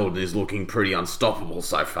 races held and is looking pretty unstoppable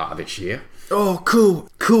so far this year. Oh, cool.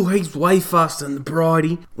 He's way faster than the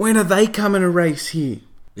Bridie. When are they coming to race here?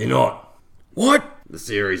 They're not. What? The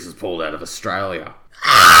series is pulled out of Australia.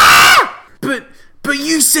 But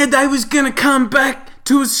you said they was gonna come back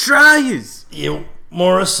to Australia's. Yeah,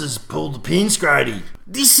 Morris has pulled the pin, Scrady.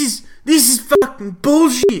 This is fucking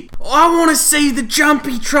bullshit. I want to see the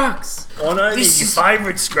jumpy trucks. I know these are your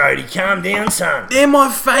favourites, Scrady. Calm down, son. They're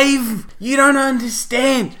my favourite. You don't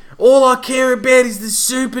understand. All I care about is the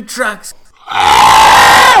super trucks.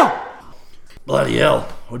 Bloody hell.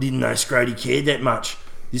 I didn't know Scrady cared that much.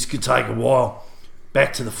 This could take a while.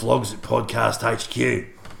 Back to the flogs at Podcast HQ.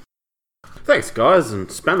 Thanks, guys,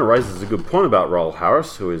 and Spanner raises a good point about Royal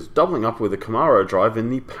Harris, who is doubling up with a Camaro drive in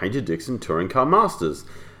the Painter Dixon Touring Car Masters,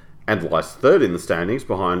 and lies 3rd in the standings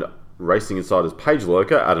behind Racing Insider's Paige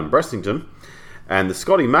Lurker, Adam Bressington, and the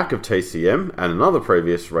Scotty Mack of TCM, and another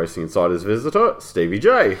previous Racing Insider's visitor, Stevie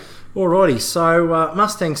J. Alrighty, so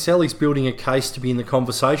Mustang Sally's building a case to be in the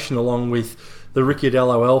conversation along with the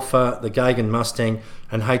Ricciardello Alpha, the Gagan Mustang,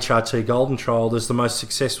 and HRT Golden Child as the most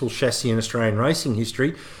successful chassis in Australian racing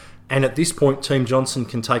history. And at this point, Team Johnson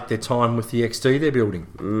can take their time with the XD they're building.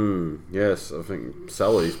 Yes, I think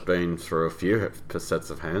Sally's been through a few sets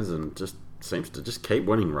of hands and just seems to just keep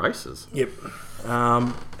winning races. Yep.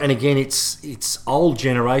 And again, it's old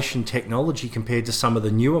generation technology compared to some of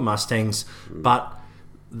the newer Mustangs, but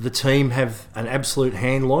the team have an absolute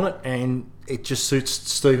handle on it, and it just suits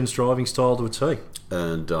Stephen's driving style to a T.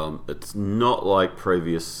 And it's not like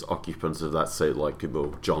previous occupants of that seat, like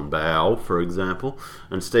John Bow, for example.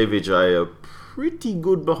 And Stevie J are pretty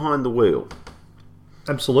good behind the wheel.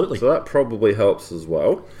 Absolutely. So that probably helps as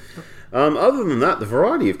well. Other than that, the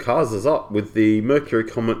variety of cars is up, with the Mercury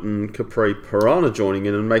Comet and Capri Piranha joining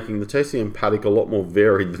in and making the TCM paddock a lot more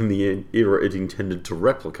varied than the era it intended to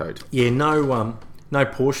replicate. Yeah, no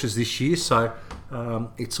Porsches this year, so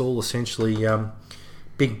it's all essentially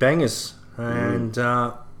big bangers. And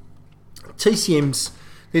TCM's,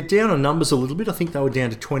 they're down on numbers a little bit. I think they were down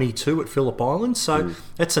to 22 at Phillip Island, so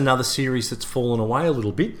that's another series that's fallen away a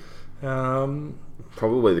little bit.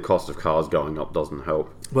 Probably the cost of cars going up doesn't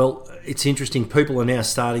help. Well, it's interesting. People are now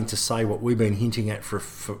starting to say what we've been hinting at for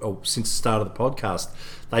since the start of the podcast.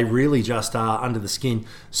 They really just are, under the skin,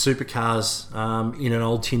 supercars in an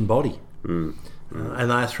old tin body. And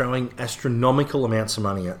they are throwing astronomical amounts of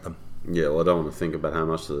money at them. Yeah, well, I don't want to think about how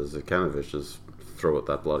much the Zakanoviches threw at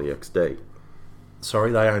that bloody XD.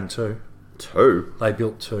 Sorry, they own 2. 2? They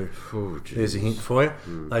built 2. Oh, there's a hint for you.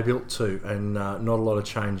 They built 2, and not a lot of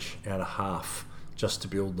change out of half just to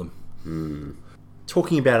build them.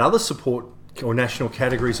 Talking about other support or national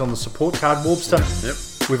categories on the support card, Warbster,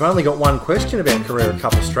 we've only got one question about Carrera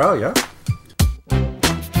Cup Australia.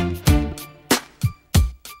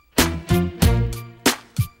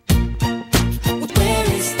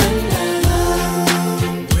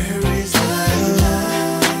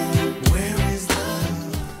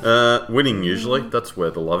 Winning, usually. That's where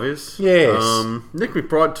the love is. Yes. Nick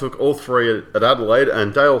McBride took all 3 at Adelaide,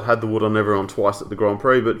 and Dale had the wood on everyone twice at the Grand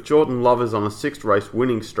Prix, but Jordan Love is on a 6th race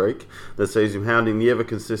winning streak that sees him hounding the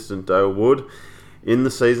ever-consistent Dale Wood in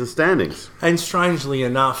the season standings. And strangely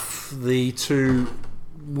enough, the 2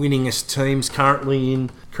 winningest teams currently in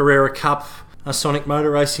Carrera Cup are Sonic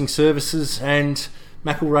Motor Racing Services and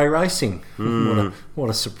McElrea Racing. What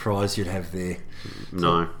a surprise you'd have there.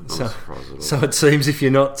 No, not surprised at all. So it seems if you're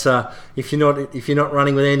not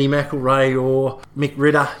running with Andy McElrea or Mick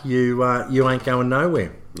Ritter, you ain't going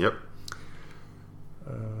nowhere. Yep.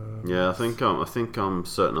 Yeah, I think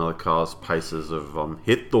certain other cars' paces have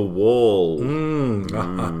hit the wall. So,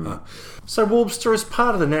 Warbster, as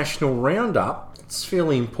part of the national roundup, it's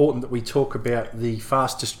fairly important that we talk about the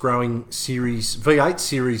fastest growing series, V8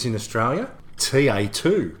 series in Australia,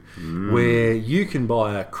 TA2. Where you can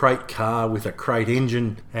buy a crate car with a crate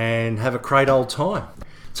engine and have a crate old time.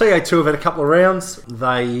 TA2 have had a couple of rounds.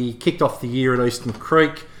 They kicked off the year at Eastern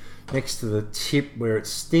Creek next to the tip where it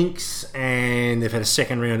stinks, and they've had a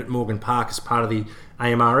second round at Morgan Park as part of the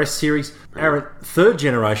AMRS series. Third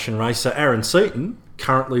generation racer Aaron Seaton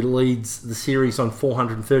currently leads the series on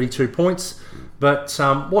 432 points. But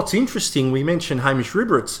what's interesting, we mentioned Hamish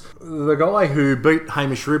Ribberts, the guy who beat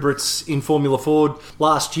Hamish Ribberts in Formula Ford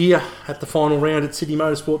last year at the final round at Sydney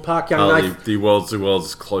Motorsport Park. The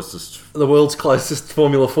world's closest. The world's closest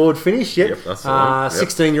Formula Ford finish, yep. That's the one.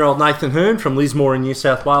 16-year-old Nathan Hearn from Lismore in New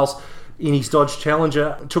South Wales, in his Dodge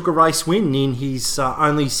Challenger, took a race win in his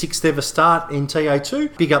only 6th ever start in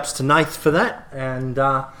TA2. Big ups to Nath for that. And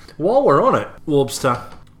while we're on it, Warbster,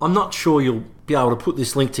 I'm not sure you'll be able to put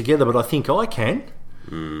this link together, but I think I can.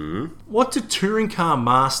 What do Touring Car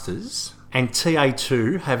Masters and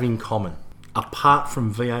TA2 have in common, apart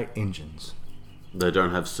from V8 engines? They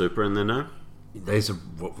don't have super in there now? I was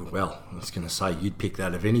going to say, you'd pick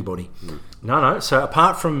that of anybody. No. So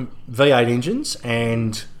apart from V8 engines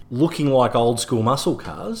and looking like old school muscle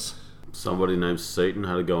cars. Somebody named Seaton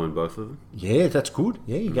had a go in both of them. Yeah, that's good.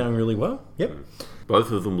 Yeah, you're going really well. Yep.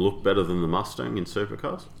 Both of them look better than the Mustang in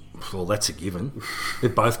supercars. Well, that's a given.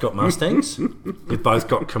 They've both got Mustangs. They've both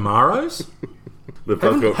got Camaros.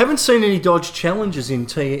 Haven't seen any Dodge Challengers in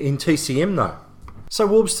TCM though. So,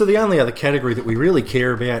 Warbster, the only other category that we really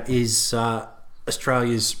care about is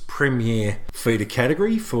Australia's premier feeder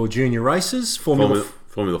category for junior races. Formula 4.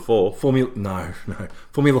 Formula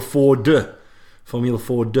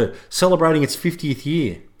Ford. Celebrating its 50th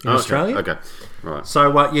year in Australia. Okay. Right.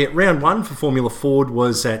 So, round one for Formula Ford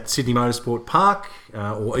was at Sydney Motorsport Park,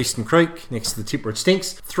 or Eastern Creek, next to the Tipper It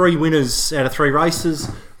Stinks. 3 winners out of 3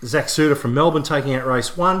 races. Zach Suter from Melbourne taking out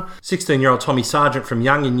race 1. 16-year-old Tommy Sargent from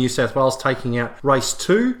Young in New South Wales taking out race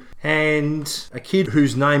 2. And a kid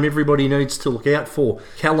whose name everybody needs to look out for,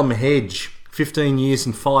 Callum Hedge, 15 years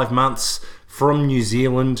and 5 months, from New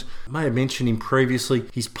Zealand. I may have mentioned him previously.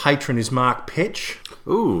 His patron is Mark Petch.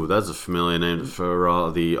 Ooh, that's a familiar name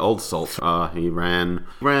for the old salt. He ran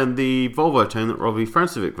the Volvo team that Robbie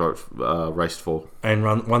Francevic raced for. And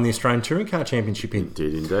won the Australian Touring Car Championship in.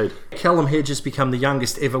 Did indeed. Callum Hedge has become the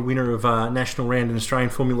youngest ever winner of a national round in Australian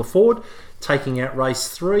Formula Ford, taking out race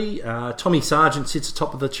 3. Tommy Sargent sits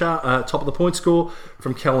atop of the top of the point score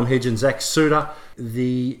from Callum Hedge and Zach Suter.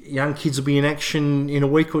 The young kids will be in action in a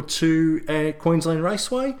week or two at Queensland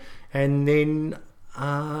Raceway, and then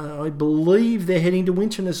I believe they're heading to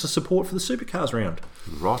Winton as a support for the Supercars round.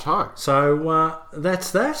 Righto. So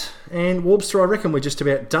that's that. And Warbster, I reckon we're just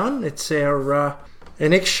about done. It's our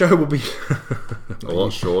next show will be a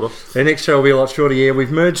lot shorter. Our next show will be a lot shorter. Yeah,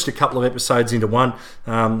 we've merged a couple of episodes into one.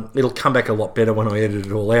 It'll come back a lot better when I edit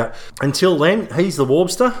it all out. Until then, he's the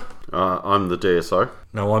Warbster. I'm the DSO.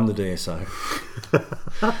 No, I'm the DSO.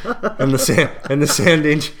 and the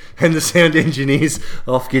sound engineer's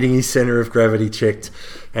off getting his centre of gravity checked,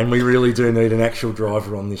 and we really do need an actual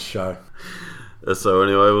driver on this show. So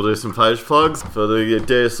anyway, we'll do some page plugs for the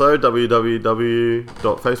DSO.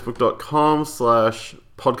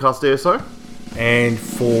 www.facebook.com/podcastdso. And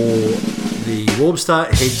for the Warbster,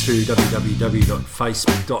 head to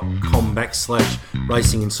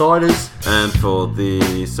www.facebook.com/Racing Insiders. And for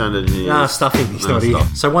the sound engineer, stuffing, he's not here.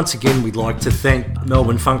 So once again, we'd like to thank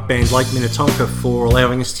Melbourne funk band Lake Minnetonka for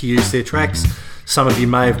allowing us to use their tracks. Some of you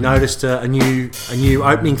may have noticed a new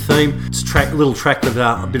opening theme. It's a little track that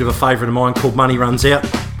a bit of a favourite of mine called Money Runs Out.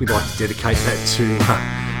 We'd like to dedicate that to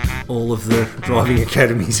all of the driving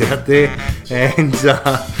academies out there. And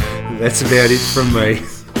that's about it from me.